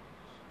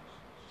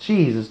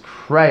 Jesus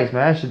Christ,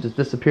 man. That shit just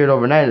disappeared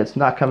overnight and it's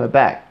not coming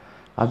back.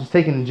 I'm just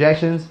taking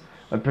injections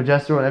of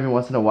progesterone every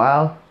once in a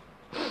while.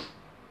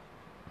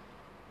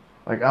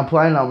 Like, I'm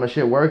planning on my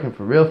shit working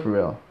for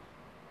real.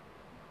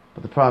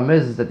 But the problem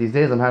is that these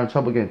days I'm having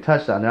trouble getting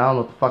touched on. Now I don't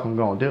know what the fuck I'm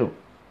gonna do.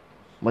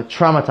 I'm like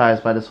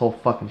traumatized by this whole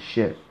fucking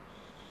shit.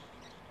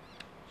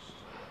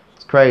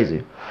 It's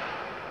crazy.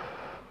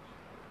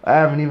 I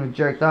haven't even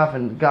jerked off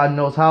in God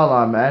knows how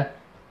long, man.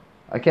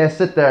 I can't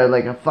sit there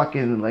like a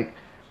fucking, like,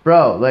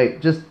 bro,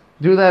 like, just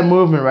do that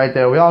movement right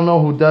there. We all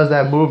know who does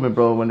that movement,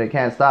 bro, when they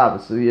can't stop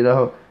it. So,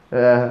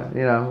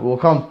 we'll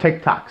call them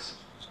TikToks.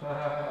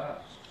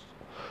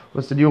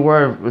 What's the new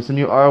word? What's the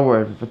new R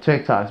word for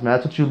TikToks, man?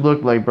 That's what you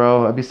look like,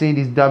 bro. I be seeing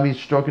these dummies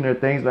stroking their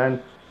things,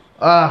 man.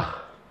 Ugh.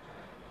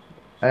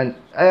 And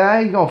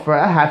I ain't going for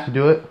it. I have to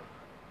do it.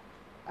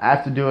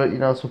 You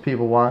know, that's what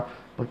people want.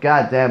 But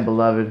goddamn,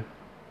 beloved,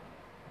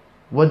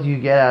 what do you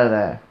get out of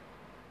that?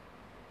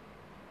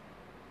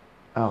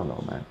 I don't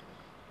know, man.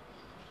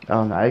 I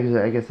don't know.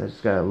 I guess I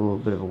just got a little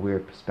bit of a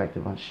weird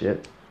perspective on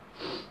shit.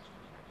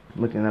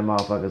 Looking at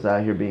motherfuckers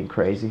out here being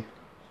crazy.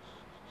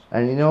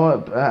 And you know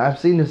what? I've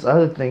seen this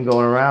other thing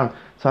going around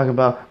talking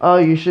about, oh,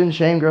 you shouldn't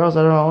shame girls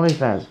that are on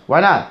OnlyFans. Why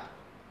not?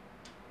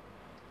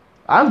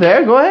 I'm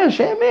there. Go ahead and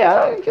shame me.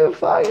 I don't give a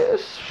fuck.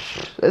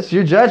 It's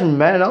your judgment,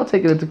 man. I'll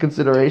take it into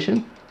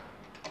consideration.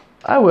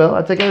 I will.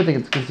 I take everything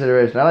into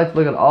consideration. I like to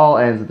look at all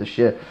ends of the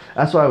shit.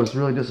 That's why I was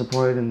really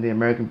disappointed in the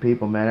American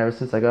people, man. Ever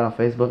since I got on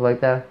Facebook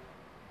like that.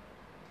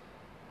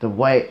 The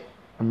white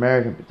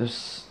American,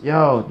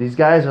 these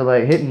guys are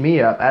like hitting me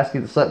up,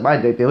 asking to suck my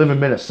dick. They live in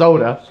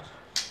Minnesota.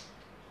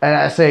 And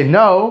I say,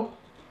 no.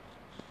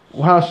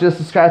 Why don't you just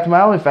subscribe to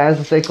my OnlyFans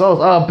and stay close?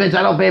 Oh, bitch,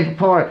 I don't pay for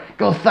porn.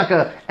 Go suck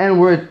a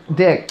N-word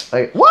dick.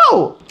 Like,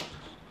 whoa!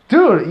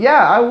 Dude,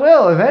 yeah, I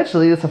will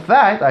eventually. It's a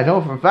fact. I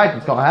know for a fact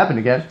it's going to happen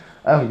again.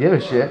 I don't give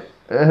a shit.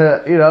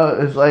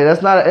 It's like,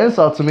 that's not an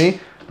insult to me.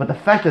 But the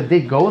fact that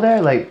they go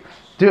there, like,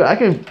 dude, I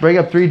can bring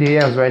up 3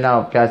 DMs right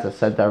now of guys that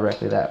said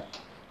directly that.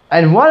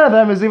 And one of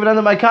them is even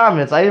under my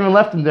comments. I even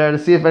left them there to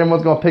see if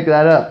anyone's going to pick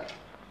that up.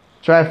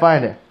 Try and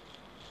find it.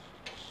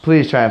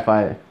 Please try and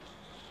find it.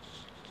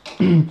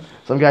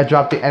 Some guy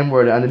dropped the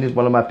N-word underneath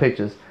one of my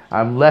pictures.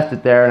 I left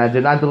it there and I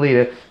did not delete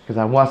it because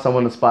I want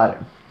someone to spot it.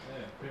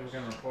 Yeah, people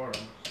can report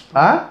him.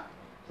 Huh?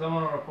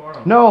 Someone will report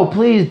him. No,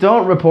 please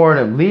don't report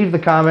him. Leave the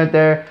comment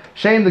there.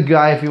 Shame the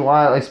guy if you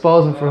want.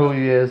 Expose him for who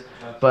he is.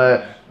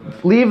 But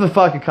leave the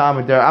fucking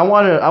comment there. I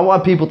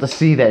want people to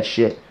see that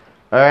shit.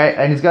 Alright?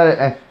 And he's got it.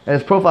 And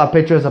his profile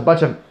picture is a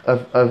bunch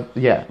of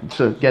yeah.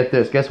 So get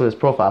this. Guess what his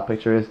profile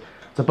picture is?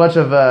 It's a bunch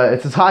of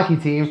it's his hockey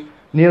team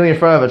kneeling in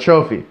front of a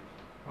trophy.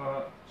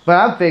 But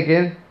I'm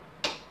thinking,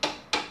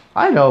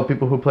 I know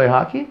people who play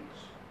hockey.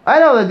 I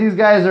know that these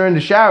guys are in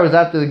the showers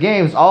after the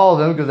games, all of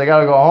them, because they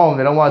gotta go home.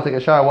 They don't want to take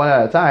a shower one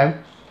at a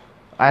time.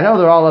 I know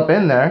they're all up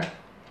in there.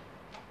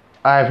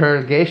 I've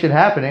heard gay shit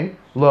happening,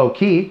 low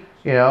key.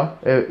 You know,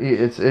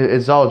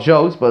 it's all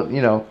jokes, but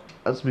you know,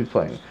 let's be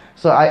playing.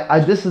 So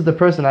this is the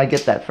person I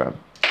get that from.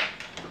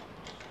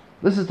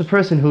 This is the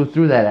person who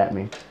threw that at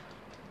me.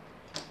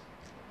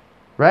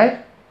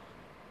 right?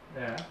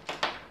 Yeah.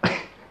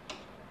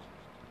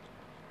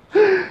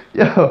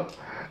 Yo,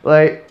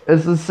 like,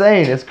 it's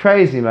insane. It's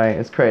crazy, man.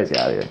 It's crazy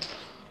out here.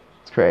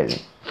 It's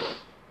crazy.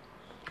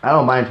 I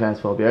don't mind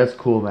transphobia. It's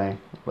cool, man.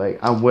 Like,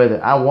 I'm with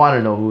it. I want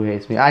to know who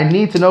hates me. I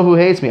need to know who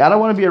hates me. I don't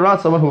want to be around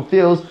someone who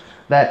feels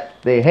that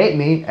they hate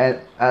me and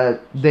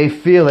they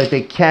feel like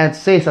they can't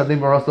say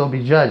something or else they'll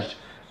be judged.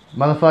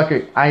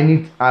 Motherfucker,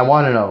 I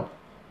want to know.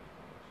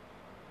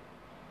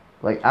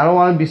 Like, I don't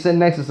want to be sitting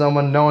next to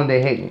someone knowing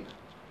they hate me.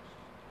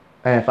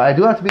 And if I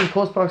do have to be in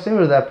close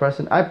proximity to that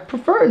person, I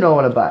prefer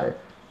knowing about it.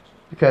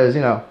 Because,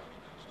 you know,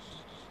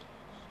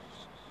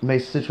 it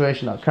makes the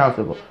situation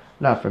uncomfortable.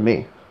 Not for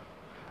me.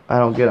 I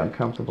don't get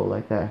uncomfortable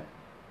like that.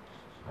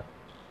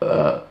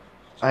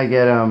 I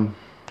get, I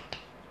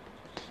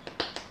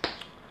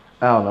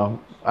don't know.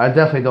 I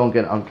definitely don't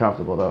get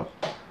uncomfortable, though.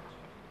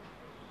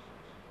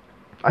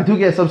 I do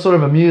get some sort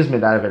of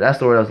amusement out of it. That's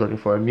the word I was looking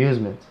for.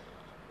 Amusement.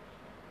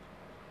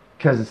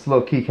 Because it's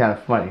low-key kind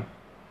of funny.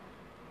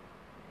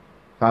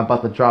 I'm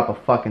about to drop a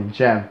fucking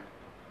gem.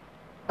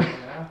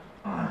 Yeah.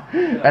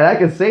 And I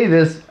can say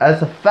this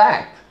as a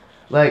fact.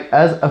 Like,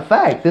 as a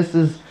fact. This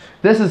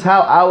is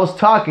how I was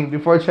talking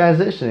before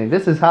transitioning.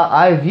 This is how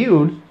I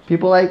viewed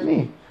people like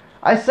me.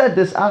 I said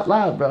this out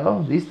loud,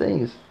 bro. These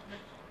things.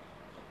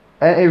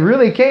 And it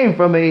really came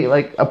from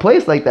a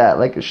place like that.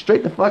 Like,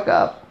 straight the fuck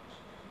up.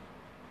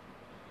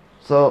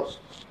 So,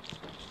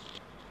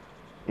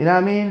 you know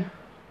what I mean?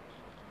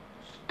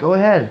 Go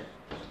ahead.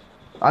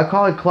 I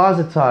call it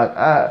closet talk.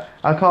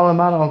 I call him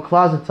out on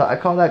closet talk. I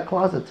call that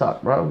closet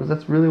talk, bro, because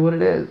that's really what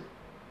it is.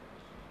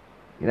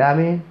 You know what I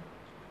mean?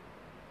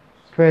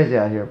 It's crazy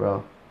out here,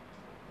 bro.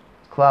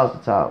 It's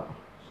closet talk.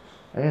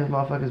 I think these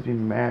motherfuckers be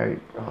married,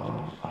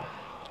 bro. Oh,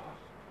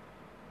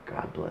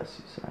 God bless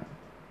you, son.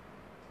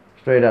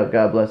 Straight up,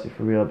 God bless you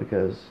for real,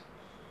 because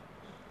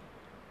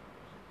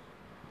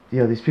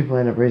these people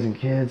end up raising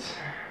kids.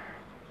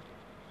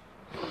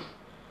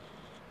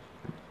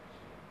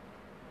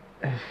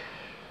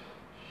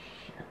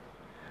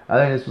 I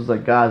think this was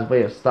like God's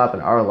way of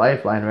stopping our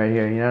lifeline right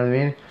here. You know what I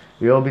mean?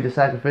 We all be the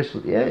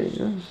sacrificial. Yeah,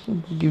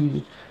 give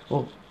you,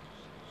 well,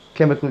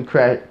 chemically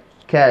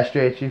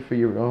castrate you for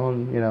your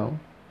own,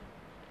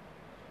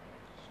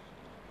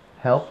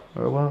 help,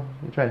 or well,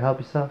 you try to help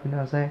yourself. You know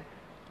what I'm saying?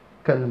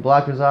 Cutting the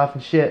blockers off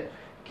and shit.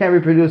 Can't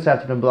reproduce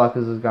after the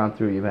blockers has gone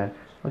through you, man.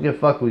 I don't give a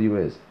fuck who you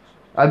is.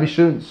 I'd be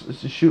shooting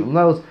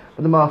those,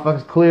 but the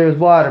motherfucker's clear as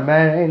water,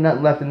 man. Ain't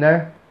nothing left in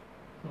there.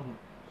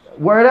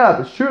 Word up,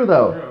 it's true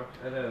though. True.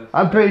 It is.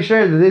 I'm pretty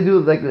sure that they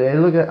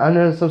look at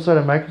under some sort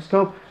of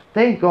microscope,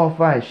 they ain't gonna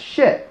find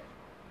shit.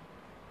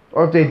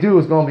 Or if they do,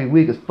 it's gonna be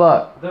weak as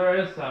fuck. There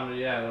is some,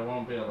 yeah, there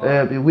won't be a lot.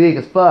 It'll be weak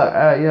as fuck.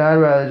 I'd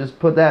rather just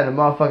put that in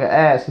the motherfucking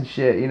ass and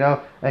shit,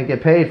 and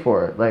get paid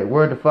for it. Like,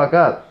 word the fuck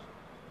up.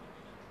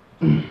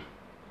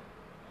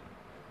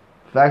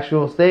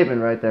 Factual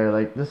statement right there.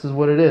 Like, this is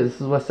what it is.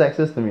 This is what sex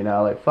is to me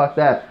now. Like, fuck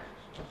that.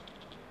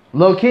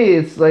 Low key,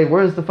 it's like,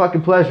 where's the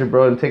fucking pleasure,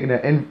 bro, in taking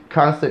that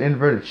constant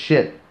inverted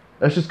shit?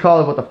 Let's just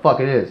call it what the fuck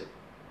it is.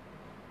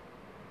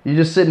 You're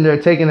just sitting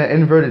there taking that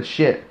inverted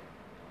shit,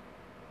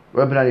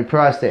 rubbing on your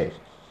prostate.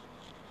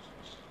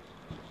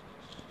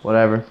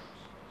 Whatever.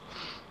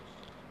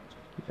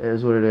 It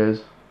is what it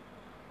is.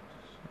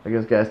 I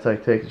guess guys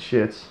like taking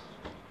shits.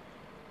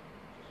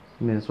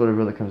 I mean, that's what it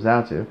really comes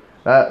down to.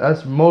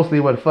 That's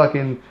mostly what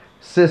fucking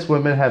cis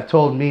women have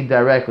told me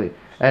directly.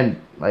 And,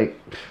 like,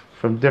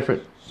 from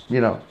different,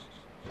 oh,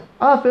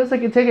 it feels like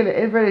you're taking an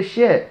inverted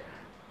shit.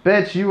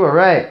 Bitch, you were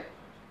right.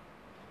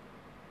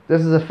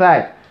 This is a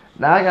fact.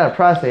 Now I got a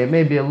prostate. It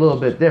may be a little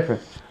bit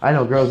different. I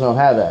know girls don't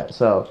have that.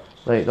 So,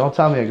 like, don't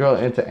tell me a girl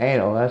into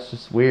anal. That's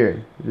just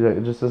weird.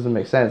 It just doesn't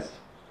make sense.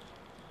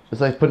 It's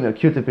like putting a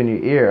Q-tip in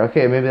your ear.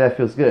 Okay, maybe that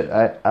feels good.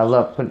 I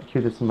love putting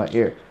Q-tips in my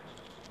ear.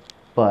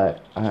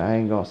 But I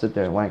ain't gonna sit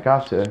there and wank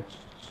off to it.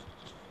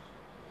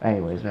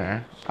 Anyways,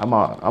 man. I'm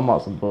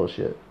on some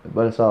bullshit.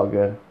 But it's all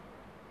good.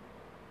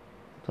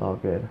 It's all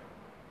good.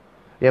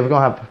 Yeah, we're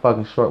gonna have a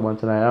fucking short one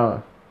tonight. I don't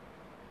know.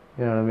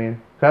 You know what I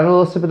mean? Can I have a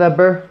little sip of that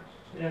burr?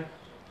 Yeah.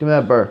 Give me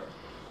that burr.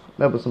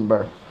 That was some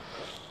burr.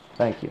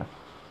 Thank you.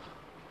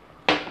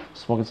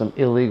 Smoking some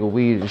illegal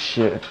weed and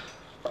shit.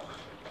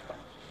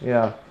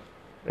 Yeah.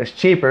 It's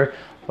cheaper,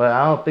 but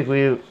I don't think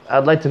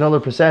I'd like to know the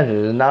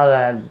percentages. And now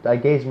that I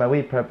gauge my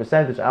weed per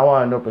percentage, I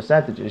want to know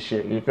percentages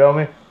shit. You feel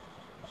me?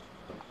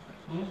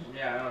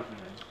 Yeah, I know what you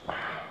mean.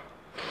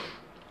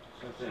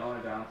 That's the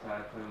only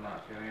downside to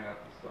not getting it at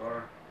the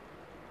store.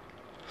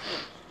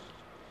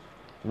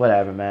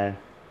 Whatever, man.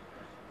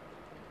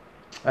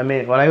 I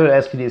mean, when I go to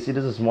SPDC,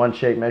 there's this one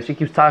chick, man. She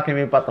keeps talking to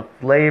me about the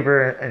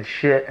flavor and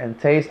shit and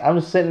taste. I'm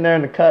just sitting there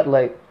in the cut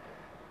like,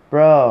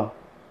 bro,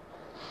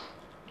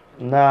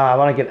 nah, I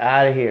want to get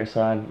out of here,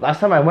 son. Last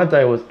time I went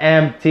there, it was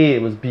empty.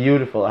 It was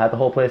beautiful. I had the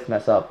whole place to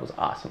myself. It was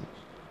awesome.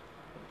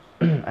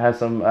 I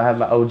had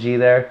my OG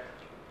there.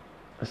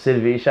 A City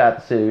V. Shout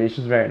out to City V.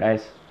 She was very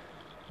nice.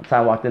 One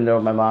time I walked in there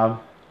with my mom.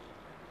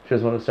 She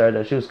was one who started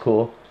there. She was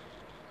cool.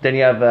 Then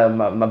you have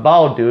my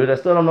bald dude. I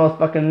still don't know his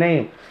fucking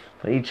name.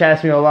 But he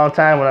chats me a long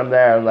time when I'm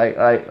there. I'm like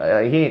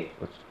he.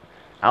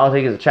 I don't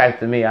think he's attracted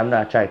to me. I'm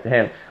not attracted to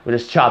him. We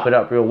just chop it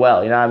up real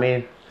well. You know what I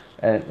mean?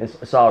 And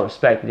it's all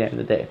respect at the end of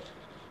the day.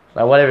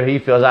 Like whatever he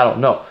feels, I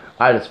don't know.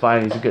 I just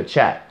find he's a good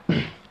chat.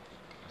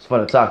 It's fun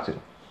to talk to.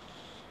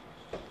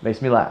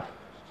 Makes me laugh.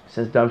 He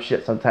says dumb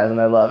shit sometimes and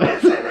I love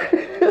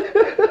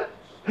it.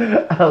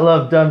 I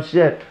love dumb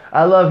shit.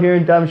 I love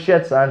hearing dumb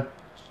shit, son.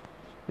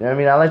 You know what I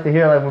mean? I like to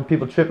hear like when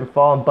people trip and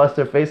fall and bust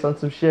their face on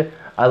some shit.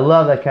 I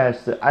love that kind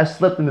of shit. I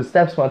slipped in the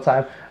steps one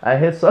time. I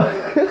hit some...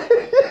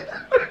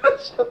 That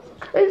shit was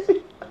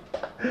crazy.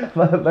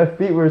 My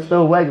feet were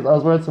still wet because I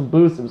was wearing some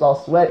boots. It was all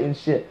sweaty and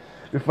shit.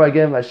 Before I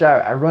get in my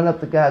shower, I run up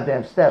the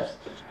goddamn steps.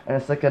 And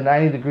it's like a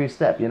 90-degree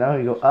step, you know?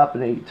 You go up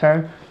and then you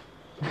turn.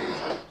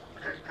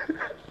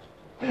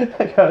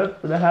 I got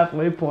up to the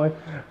halfway point,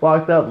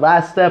 walked up.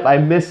 Last step, I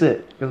miss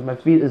it because my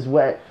feet is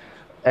wet.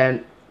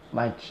 And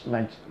my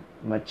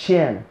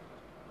chin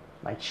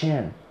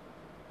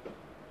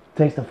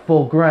takes the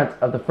full grunt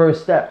of the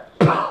first step.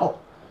 I'm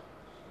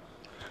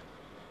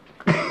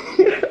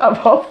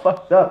all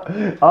fucked up.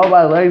 All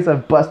my legs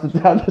have busted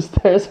down the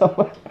stairs on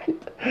my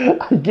feet.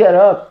 I get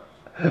up.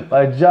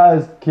 My jaw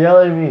is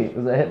killing me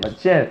because I hit my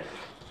chin.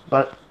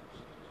 But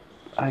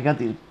I got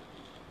these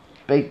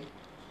big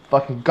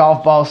fucking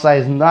golf ball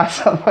sized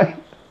knots on my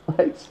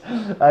legs.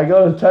 I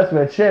go to touch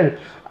my chin.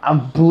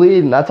 I'm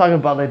bleeding. I'm talking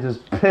about like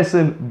just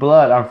pissing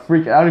blood. I'm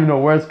freaking. I don't even know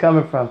where it's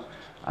coming from.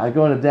 I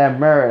go in the damn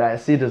mirror and I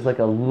see there's like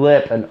a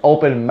lip, an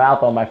open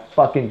mouth on my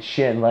fucking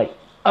chin. Like,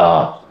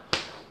 oh,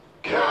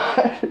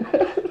 God.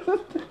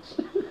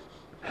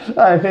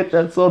 I hit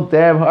that so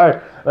damn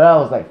hard. But I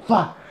was like,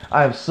 fuck.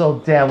 I am so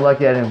damn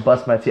lucky I didn't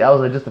bust my teeth. I was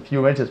like just a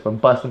few inches from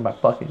busting my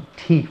fucking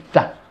teeth.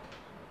 You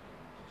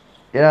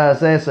know what I'm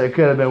saying? So it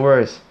could have been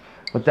worse.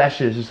 But that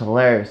shit is just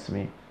hilarious to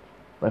me.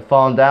 Like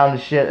falling down and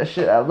shit. That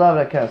shit, I love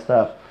that kind of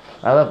stuff.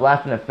 I love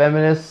laughing at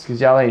feminists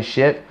because y'all ain't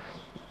shit.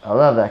 I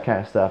love that kind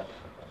of stuff.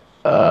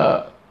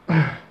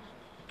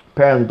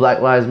 Apparently Black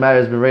Lives Matter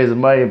has been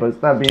raising money, but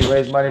it's not being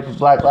raised money for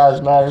Black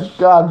Lives Matter.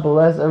 God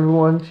bless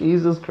everyone.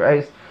 Jesus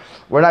Christ.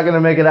 We're not going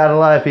to make it out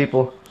alive,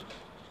 people.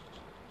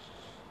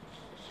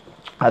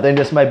 I think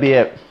this might be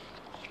it.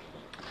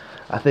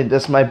 I think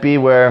this might be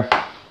where...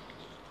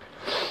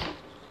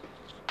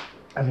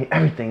 I mean,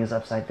 everything is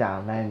upside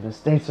down, man. The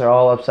states are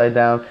all upside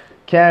down.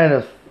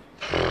 Canada...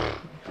 What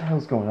the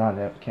hell's going on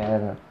there,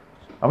 Canada?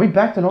 Are we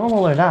back to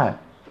normal or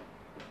not?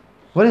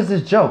 What is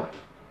this joke?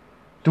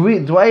 Do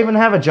I even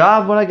have a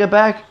job when I get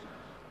back?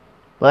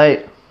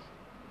 Like,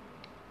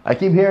 I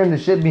keep hearing the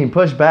shit being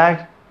pushed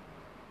back.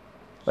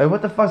 Like,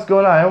 what the fuck's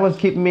going on? Everyone's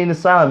keeping me in the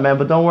silent, man.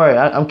 But don't worry,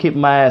 I'm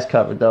keeping my ass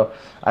covered, though.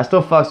 I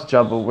still fucks with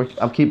y'all,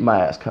 but I'm keeping my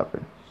ass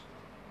covered.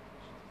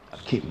 I'm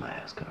keeping my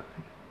ass covered.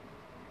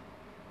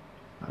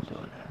 I'm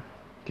doing that.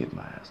 Keeping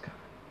my ass covered.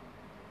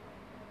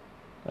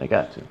 I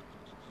got to.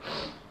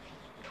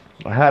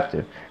 I have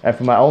to. And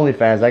for my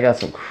OnlyFans, I got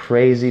some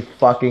crazy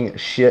fucking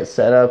shit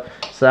set up.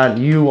 Son,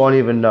 you won't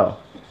even know.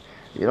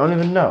 You don't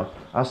even know.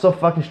 I'm so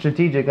fucking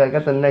strategic. I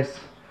got the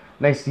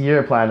next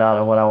year planned out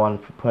on what I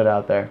want to put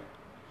out there.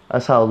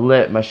 That's how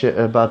lit my shit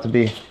is about to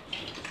be.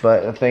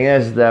 But the thing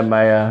is that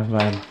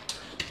my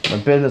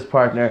business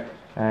partner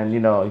and, you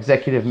know,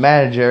 executive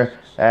manager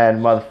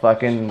and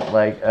motherfucking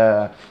like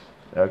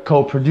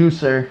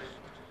co-producer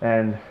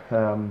and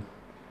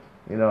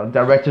you know,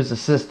 director's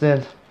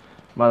assistant,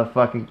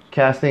 motherfucking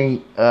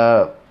casting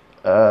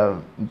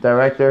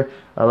director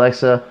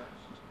Alexa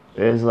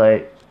is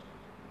like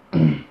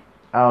I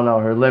don't know,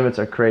 her limits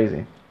are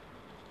crazy.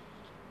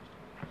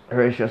 She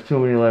has too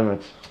many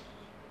limits.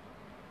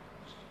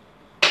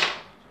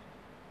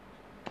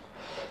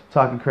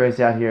 Talking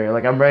crazy out here.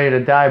 Like, I'm ready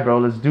to die, bro.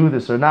 Let's do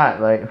this or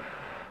not. Like,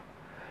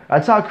 I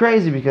talk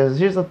crazy because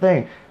here's the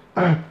thing.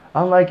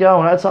 I'm like, yo,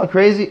 when I talk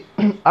crazy,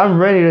 I'm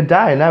ready to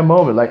die in that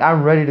moment. Like,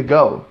 I'm ready to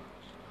go.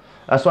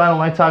 That's why I don't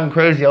like talking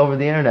crazy over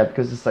the internet,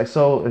 because it's like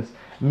it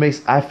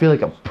makes I feel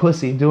like a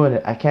pussy doing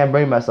it. I can't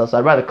bring myself. So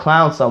I'd rather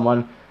clown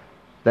someone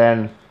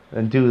than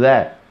do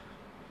that.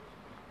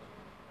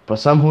 But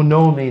some who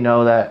know me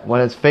know that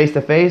when it's face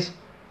to face,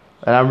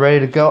 and I'm ready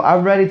to go,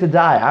 I'm ready to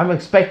die. I'm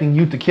expecting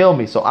you to kill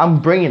me, so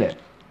I'm bringing it.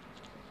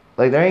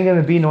 Like, there ain't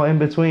gonna be no in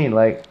between.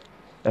 Like,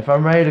 if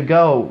I'm ready to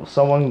go,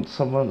 someone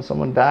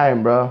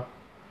dying, bro.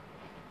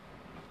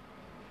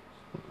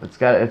 It's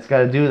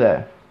gotta do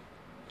that.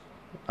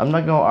 I'm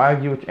not gonna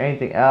argue with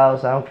anything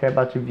else. I don't care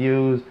about your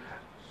views.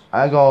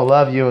 I'm gonna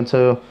love you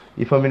until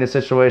you put me in a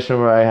situation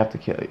where I have to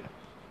kill you,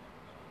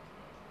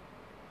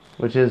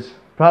 which is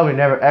probably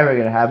never ever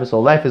gonna happen. So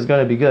life is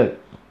gonna be good.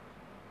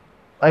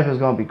 Life is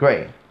gonna be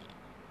great.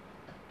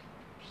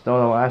 Just don't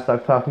know when I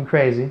start talking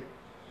crazy.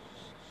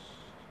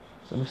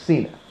 So I've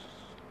seen it.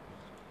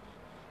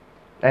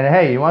 And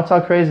hey, you want to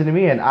talk crazy to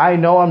me and I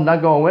know I'm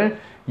not going to win?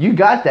 You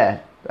got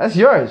that. That's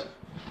yours.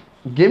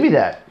 Give me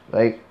that.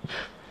 Like,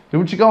 do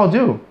what you going to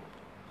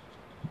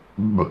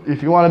do.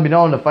 If you want to be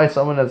known to fight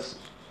someone that's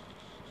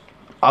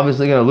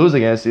obviously going to lose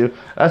against you,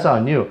 that's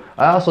on you.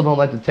 I also don't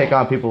like to take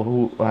on people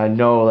who I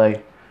know,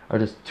 like, are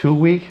just too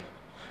weak.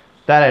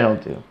 That I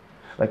don't do.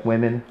 Like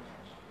women.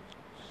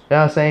 know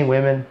what I'm saying?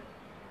 Women,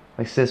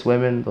 like cis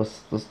women,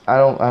 those I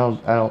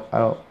don't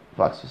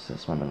fuck with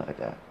cis women like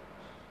that.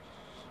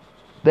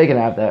 They can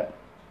have that.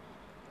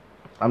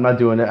 I'm not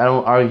doing it. I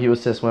don't argue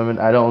with cis women.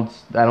 I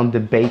don't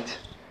debate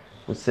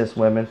with cis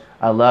women.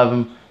 I love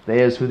them.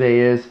 They is who they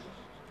is.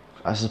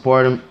 I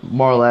support them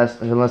more or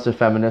less, unless they're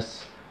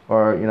feminists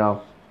or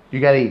you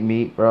gotta eat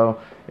meat, bro.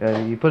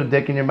 You put a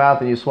dick in your mouth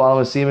and you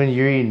swallow a semen,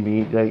 you're eating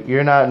meat. Like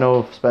you're not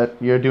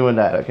you're doing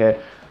that, okay?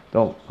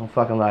 Don't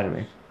fucking lie to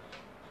me.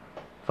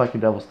 Fuck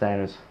your double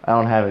standards. I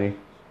don't have any,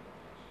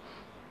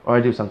 or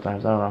I do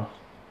sometimes. I don't know.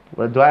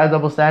 What, do I have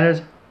double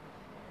standards?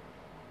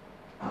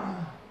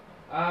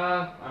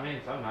 I mean,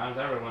 sometimes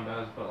everyone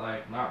does, but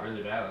like, not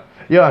really bad.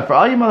 Yo, and for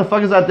all you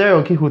motherfuckers out there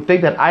who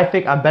think that I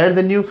think I'm better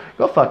than you,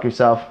 go fuck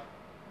yourself.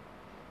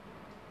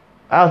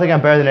 I don't think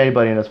I'm better than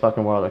anybody in this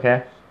fucking world,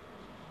 okay?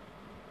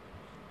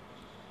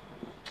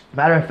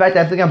 Matter of fact,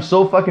 I think I'm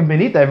so fucking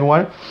beneath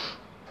everyone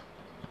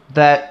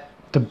that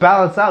to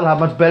balance out how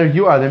much better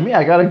you are than me,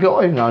 I gotta go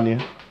in on you.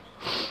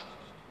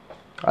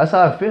 That's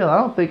how I feel. I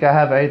don't think I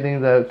have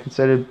anything to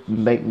consider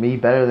make me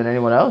better than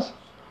anyone else.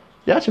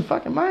 You out your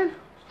fucking mind?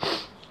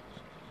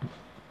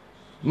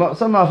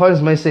 Some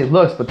motherfuckers may say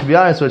looks, but to be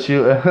honest with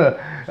you,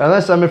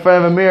 unless I'm in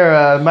front of a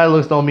mirror, my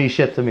looks don't mean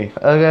shit to me.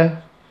 Okay?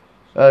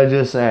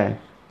 Just saying.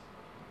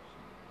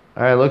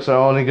 Alright, looks are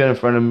only good in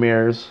front of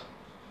mirrors.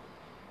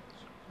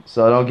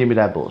 So don't give me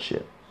that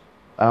bullshit.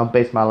 I don't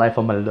base my life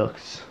on my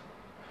looks.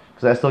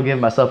 Because I still give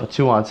myself a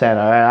 2 on 10,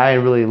 alright? I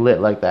ain't really lit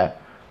like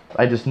that.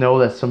 I just know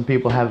that some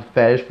people have a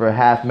fetish for a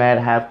half man,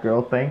 half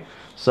girl thing.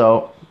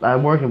 So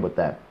I'm working with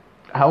that.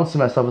 I don't see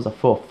myself as a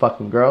full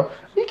fucking girl.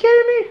 Are you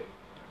kidding me?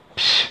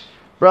 Psh.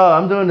 Bro,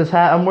 I'm doing this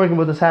I'm working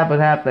with this half and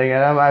half thing,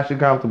 and I'm actually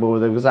comfortable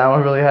with it because I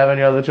don't really have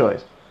any other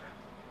choice.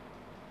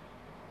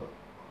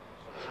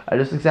 I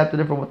just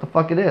accepted it for what the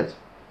fuck it is.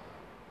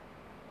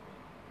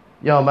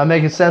 Yo, am I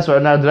making sense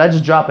right now? Did I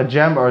just drop a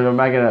gem, or am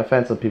I gonna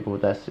offend some people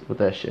with that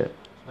shit?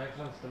 Makes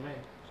sense to me.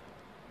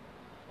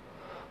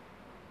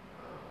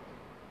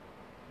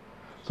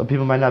 Some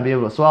people might not be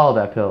able to swallow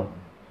that pill.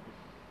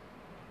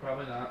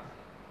 Probably not.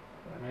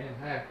 I mean,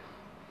 hey,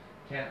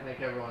 can't make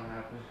everyone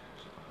happy.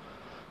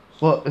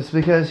 Well, it's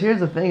because here's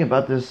the thing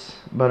about this,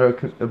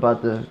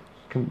 about the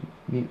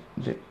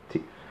community.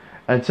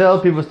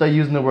 Until people start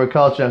using the word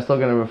culture, I'm still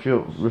gonna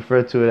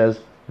refer to it as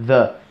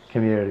the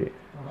community.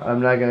 I'm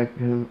not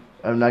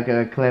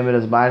gonna claim it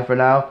as mine for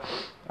now.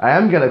 I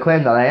am gonna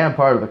claim that I am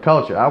part of the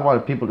culture. I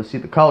want people to see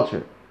the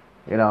culture,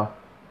 the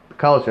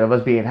culture of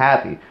us being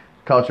happy,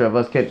 the culture of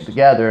us getting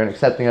together and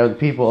accepting other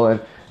people, and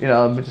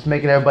just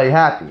making everybody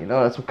happy.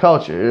 That's what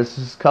culture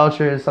is.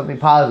 Culture is something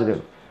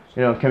positive.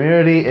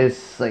 Community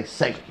is like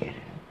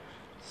segregated.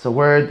 It's a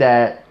word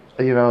that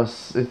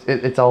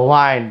it's a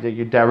line that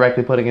you're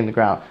directly putting in the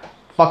ground.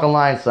 Fuck a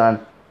line,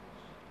 son.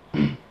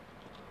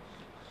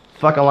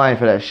 Fuck a line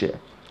for that shit.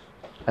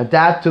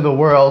 Adapt to the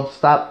world.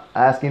 Stop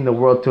asking the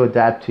world to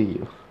adapt to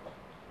you.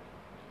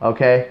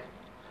 Okay?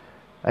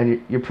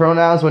 And your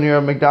pronouns when you're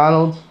at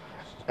McDonald's,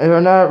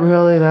 they're not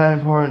really that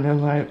important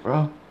in life,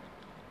 bro.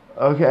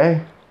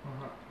 Okay?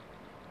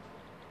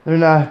 They're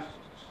not.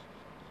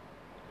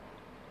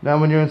 Now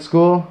when you're in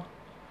school,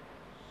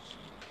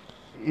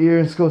 you're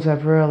in school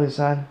temporarily,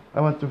 son.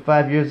 I went through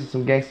 5 years of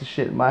some gangster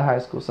shit in my high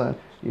school, son.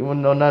 You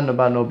wouldn't know nothing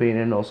about no being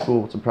in no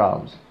school with some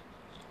problems.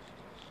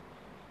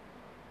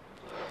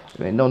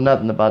 You ain't know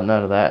nothing about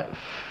none of that.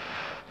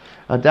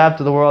 Adapt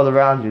to the world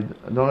around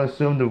you. Don't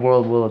assume the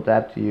world will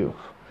adapt to you.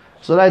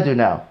 That's what I do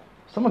now.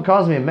 Someone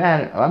calls me a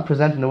man, I'm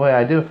presenting the way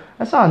I do.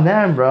 That's on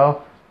them,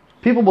 bro.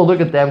 People will look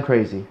at them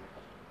crazy.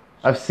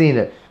 I've seen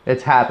it.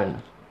 It's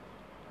happened.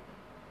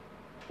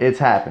 It's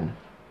happened.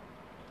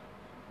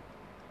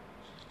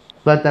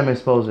 Let them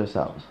expose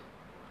themselves.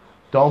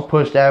 Don't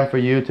push them for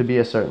you to be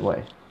a certain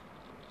way.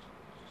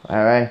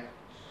 Alright?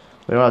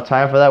 We don't have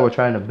time for that. We're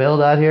trying to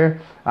build out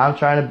here. I'm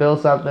trying to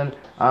build something.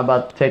 I'm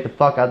about to take the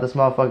fuck out this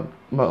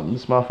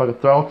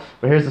motherfucking throne.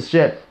 But here's the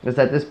shit. Is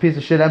that this piece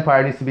of shit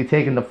empire needs to be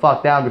taken the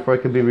fuck down before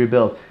it can be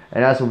rebuilt.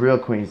 And that's what real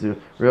queens do.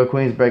 Real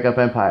queens break up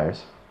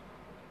empires.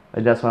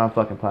 And that's what I'm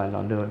fucking planning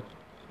on doing.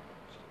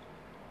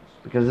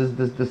 Because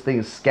this thing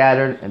is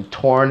scattered and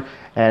torn,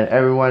 and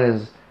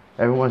everyone's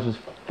just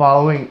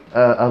following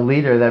a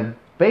leader that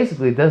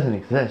basically doesn't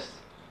exist.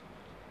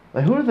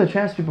 Like, who do the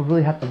trans people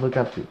really have to look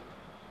up to?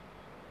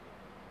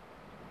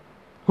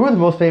 Who are the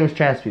most famous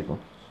trans people?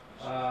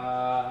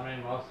 I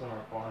mean, most of them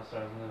are porn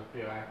stars and there's a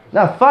few actors.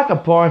 Now, fuck a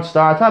porn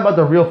star. I'm talking about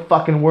the real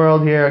fucking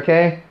world here,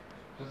 okay?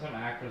 Just some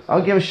actors. I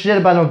don't give a shit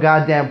about no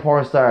goddamn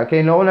porn star,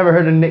 okay? No one ever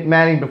heard of Nick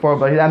Manning before,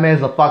 but that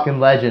man's a fucking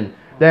legend.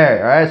 There,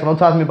 alright? So don't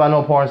talk to me about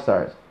no porn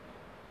stars.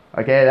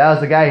 Okay, that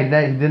was the guy, he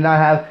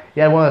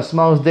had one of the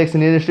smallest dicks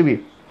in the industry.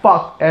 He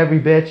fucked every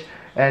bitch,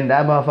 and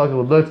that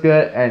motherfucker looked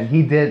good, and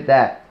he did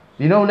that.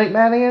 Do you know who Nick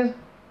Manning is?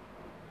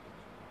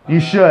 You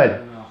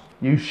should.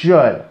 You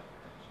should.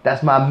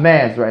 That's my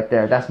man's right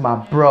there. That's my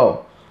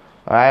bro.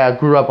 Alright, I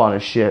grew up on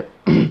his shit.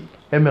 Him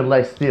and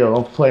Lex Steele,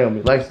 don't play with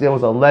me. Lex Steele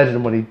was a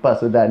legend when he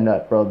busted that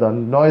nut, bro. The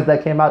noise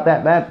that came out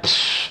that, man.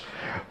 Psh,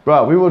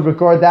 bro, we would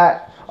record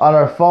that on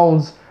our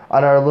phones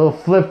on our little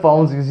flip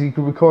phones because you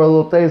could record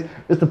little things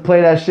just to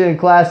play that shit in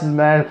classes,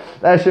 man.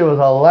 That shit was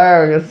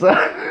hilarious.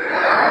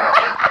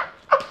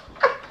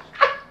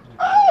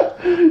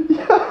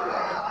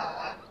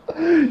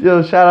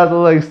 Yo, shout out to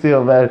Leg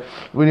Steel, man.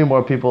 We need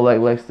more people like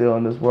Leg Steel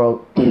in this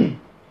world.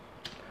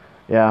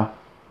 Yeah.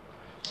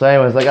 So,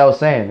 anyways, like I was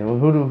saying,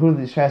 who do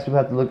these trans people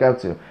have to look up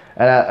to?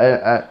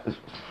 And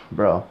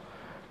bro, all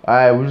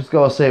right, we're just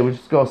gonna say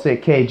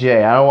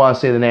KJ. I don't want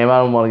to say the name. I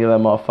don't want to give that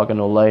motherfucker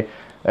no lay.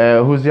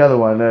 Who's the other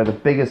one? The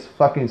biggest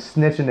fucking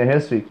snitch in the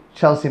history,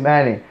 Chelsea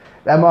Manning.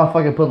 That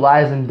motherfucker put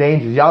lives in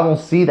danger. Y'all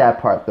don't see that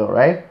part though,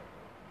 right?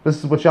 This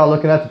is what y'all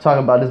looking at to talk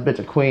about this bitch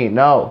a queen.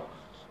 No.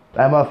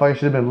 That motherfucker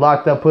should have been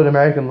locked up, put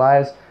American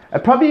lives,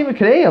 and probably even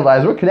Canadian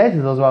lives. We're connected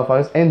to those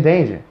motherfuckers in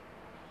danger.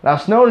 Now,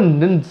 Snowden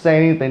didn't say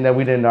anything that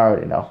we didn't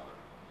already know.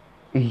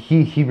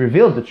 He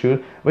revealed the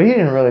truth, but he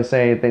didn't really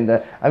say anything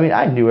that... I mean,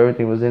 I knew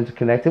everything was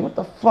interconnected. What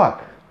the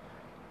fuck?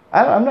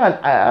 I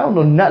don't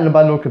know nothing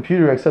about no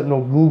computer except no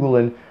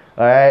Googling,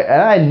 alright?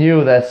 And I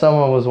knew that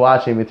someone was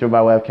watching me through my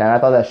webcam. I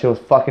thought that shit was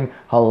fucking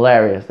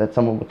hilarious that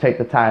someone would take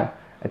the time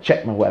and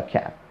check my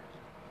webcam.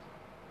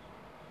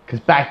 Because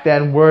back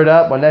then, word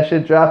up, when that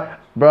shit dropped,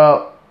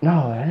 bro,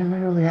 no, I didn't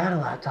really have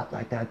a laptop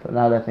like that,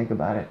 now that I think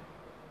about it.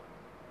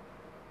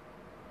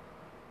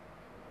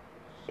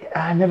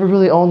 I never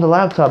really owned a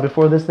laptop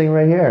before this thing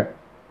right here.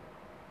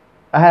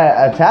 I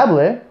had a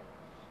tablet.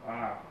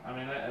 Wow. I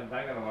mean, that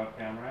got a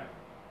webcam, right?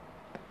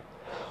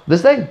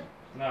 This thing?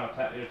 No,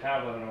 your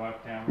tablet and a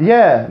webcam, right?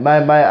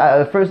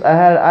 Yeah, first I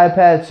had an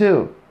iPad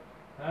too.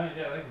 Yeah,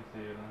 they can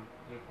see you then.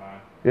 You're fine.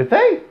 You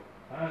think?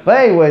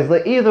 But anyways,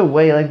 like either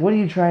way, like what are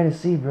you trying to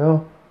see,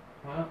 bro?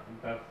 Huh?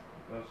 That's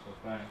the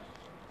thing.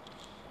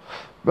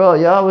 Bro,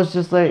 y'all was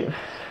just like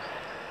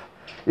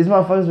these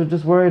motherfuckers were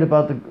just worried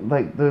about the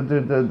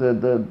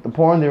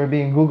porn they were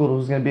being Googled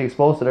was gonna be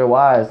exposed to their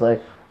wives.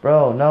 Like,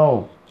 bro,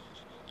 no.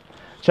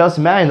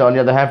 Chelsea Manning, on the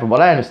other hand, from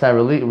what I understand,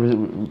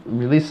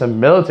 released some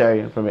military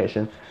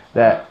information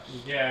that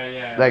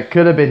that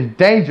could have been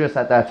dangerous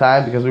at that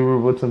time because we were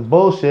with some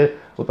bullshit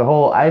with the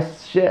whole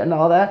ICE shit and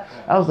all that.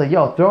 I was like,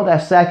 yo, throw that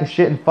sack of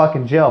shit in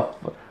fucking jail.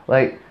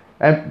 Like,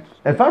 and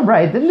if I'm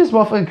right, didn't this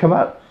motherfucker come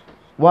out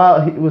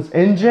while he was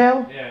in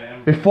jail? Yeah.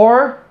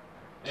 Before?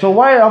 So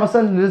why all of a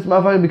sudden did this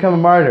motherfucker become a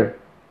martyr?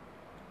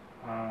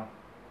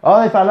 All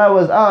they found out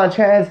was,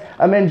 trans,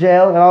 I'm in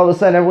jail, and all of a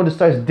sudden everyone just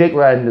starts dick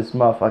riding this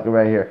motherfucker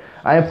right here.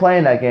 I ain't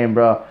playing that game,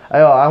 bro.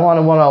 I want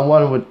a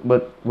one-on-one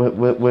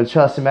with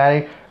Chelsea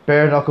Manning,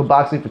 bare knuckle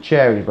boxing for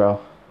charity, bro.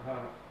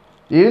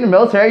 You in the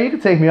military, you can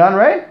take me on,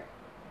 right?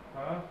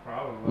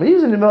 Probably. She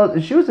was in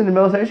the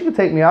military, she could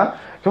take me on.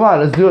 Come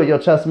on, let's do it, yo,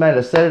 Chelsea Manning.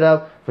 Let's set it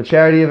up for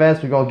charity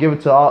events. We're gonna give it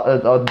to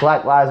all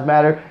Black Lives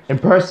Matter in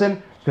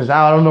person. Because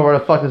now I don't know where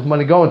the fuck this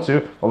money going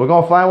to. But we're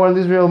going to find one of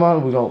these real money.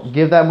 We're going to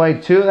give that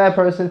money to that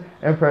person.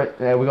 And we're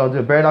going to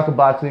do bare knuckle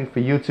boxing for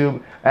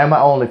YouTube and my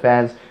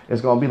OnlyFans. It's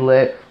going to be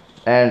lit.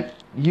 And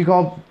you're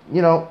going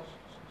to,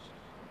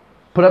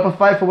 put up a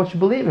fight for what you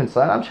believe in,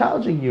 son. I'm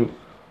challenging you.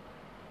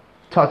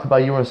 Talked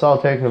about you were in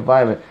solitary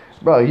confinement.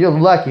 Bro, you're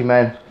lucky,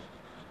 man.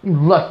 You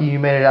lucky you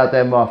made it out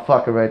that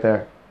motherfucker right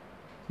there.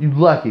 You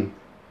lucky.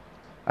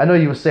 I know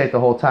you were safe the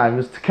whole time.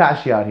 There's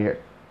Takashi out here.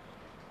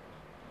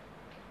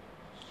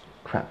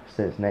 Crap,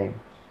 say his name.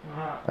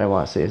 I didn't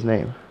want to say his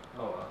name.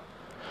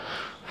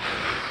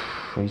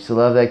 I used to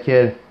love that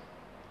kid.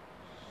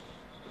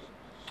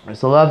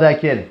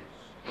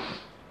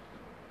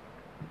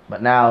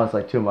 But now it's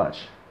like too much.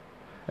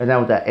 And then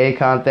with that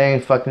Akon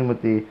thing, fucking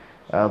with the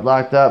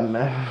locked up,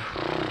 man.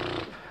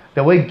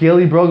 The way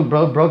Gilly broke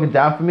it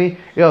down for me.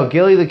 Yo,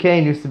 Gilly the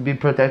Kane used to be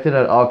protected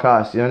at all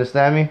costs. You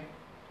understand me?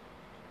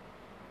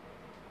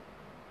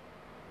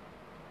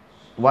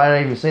 Why did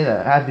I even say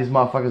that? Half these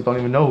motherfuckers don't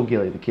even know who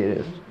Gilly the Kid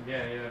is.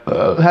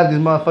 Half these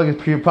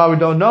motherfuckers probably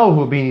don't know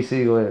who Beanie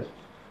Siegel is.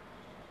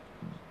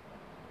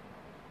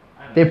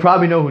 They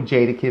probably know who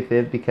Jada Kid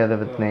is because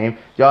of its name.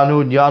 Y'all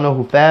know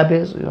who Fab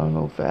is? Y'all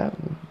know Fab?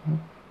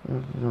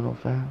 You don't know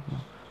Fab?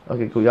 No.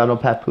 Okay, cool. Y'all know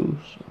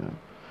Papoose? Yeah.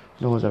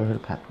 No one's ever heard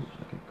of Papoose.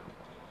 Okay,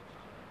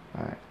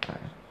 cool. Alright.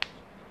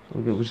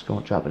 We're just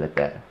gonna drop it at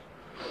that.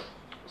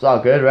 It's all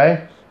good,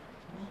 right?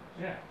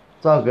 Yeah.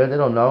 It's all good. They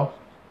don't know.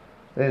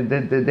 They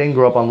didn't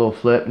grow up on Little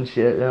Flip and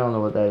shit. They don't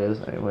know what that is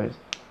anyways.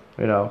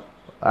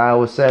 I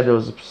always said there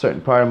was a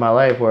certain part of my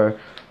life where,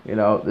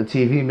 the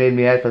TV made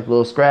me act like a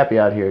little scrappy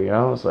out here,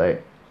 It's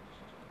like,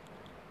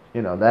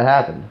 that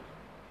happened.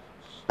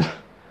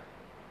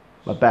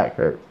 My back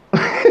hurt.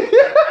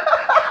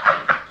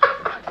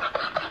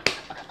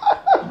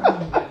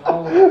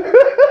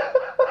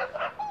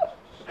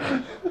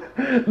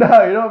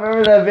 No, you don't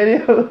remember that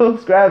video?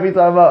 Scrappy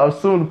talking about, I'm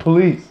suing the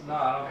police. No,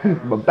 I don't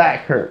remember. My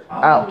back hurt.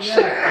 Ouch. Yeah,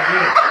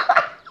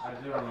 I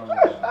do remember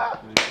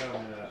that. You showed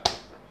me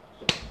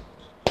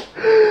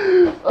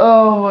that.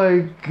 Oh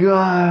my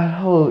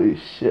god. Holy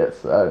shit,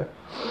 son.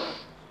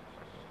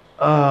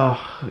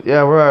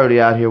 Yeah, we're already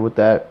out here with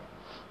that.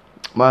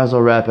 Might as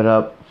well wrap it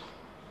up.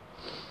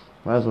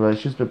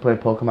 She's been playing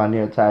Pokemon the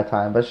entire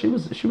time, but she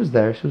was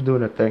there. She was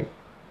doing her thing.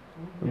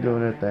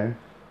 Doing her thing.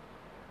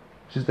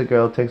 She's the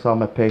girl who takes all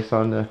my pics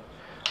on the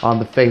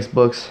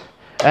Facebooks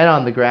and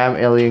on the gram.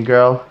 Alien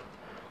girl,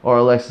 or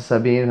Alexa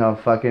Sabine. How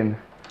fucking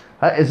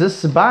is this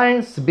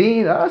Sabine?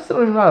 Sabine? I still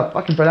don't even know how to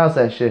fucking pronounce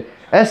that shit.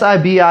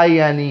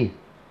 Sabine.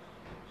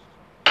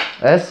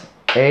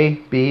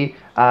 Sabine.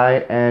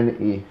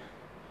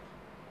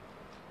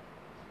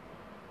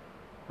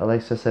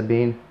 Alexa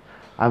Sabine.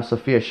 I'm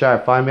Sophia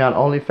Sharp. Find me on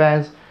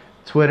OnlyFans,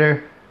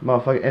 Twitter,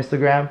 motherfucking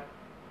Instagram.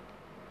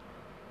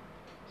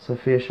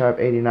 Sophia Sharp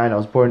 89. I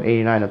was born in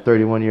 89. I'm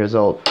 31 years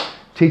old.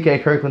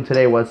 TK Kirkland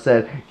today once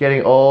said,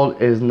 getting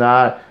old is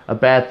not a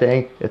bad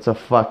thing. It's a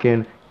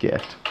fucking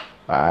gift.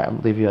 Alright, I'm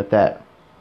gonna leave you at that.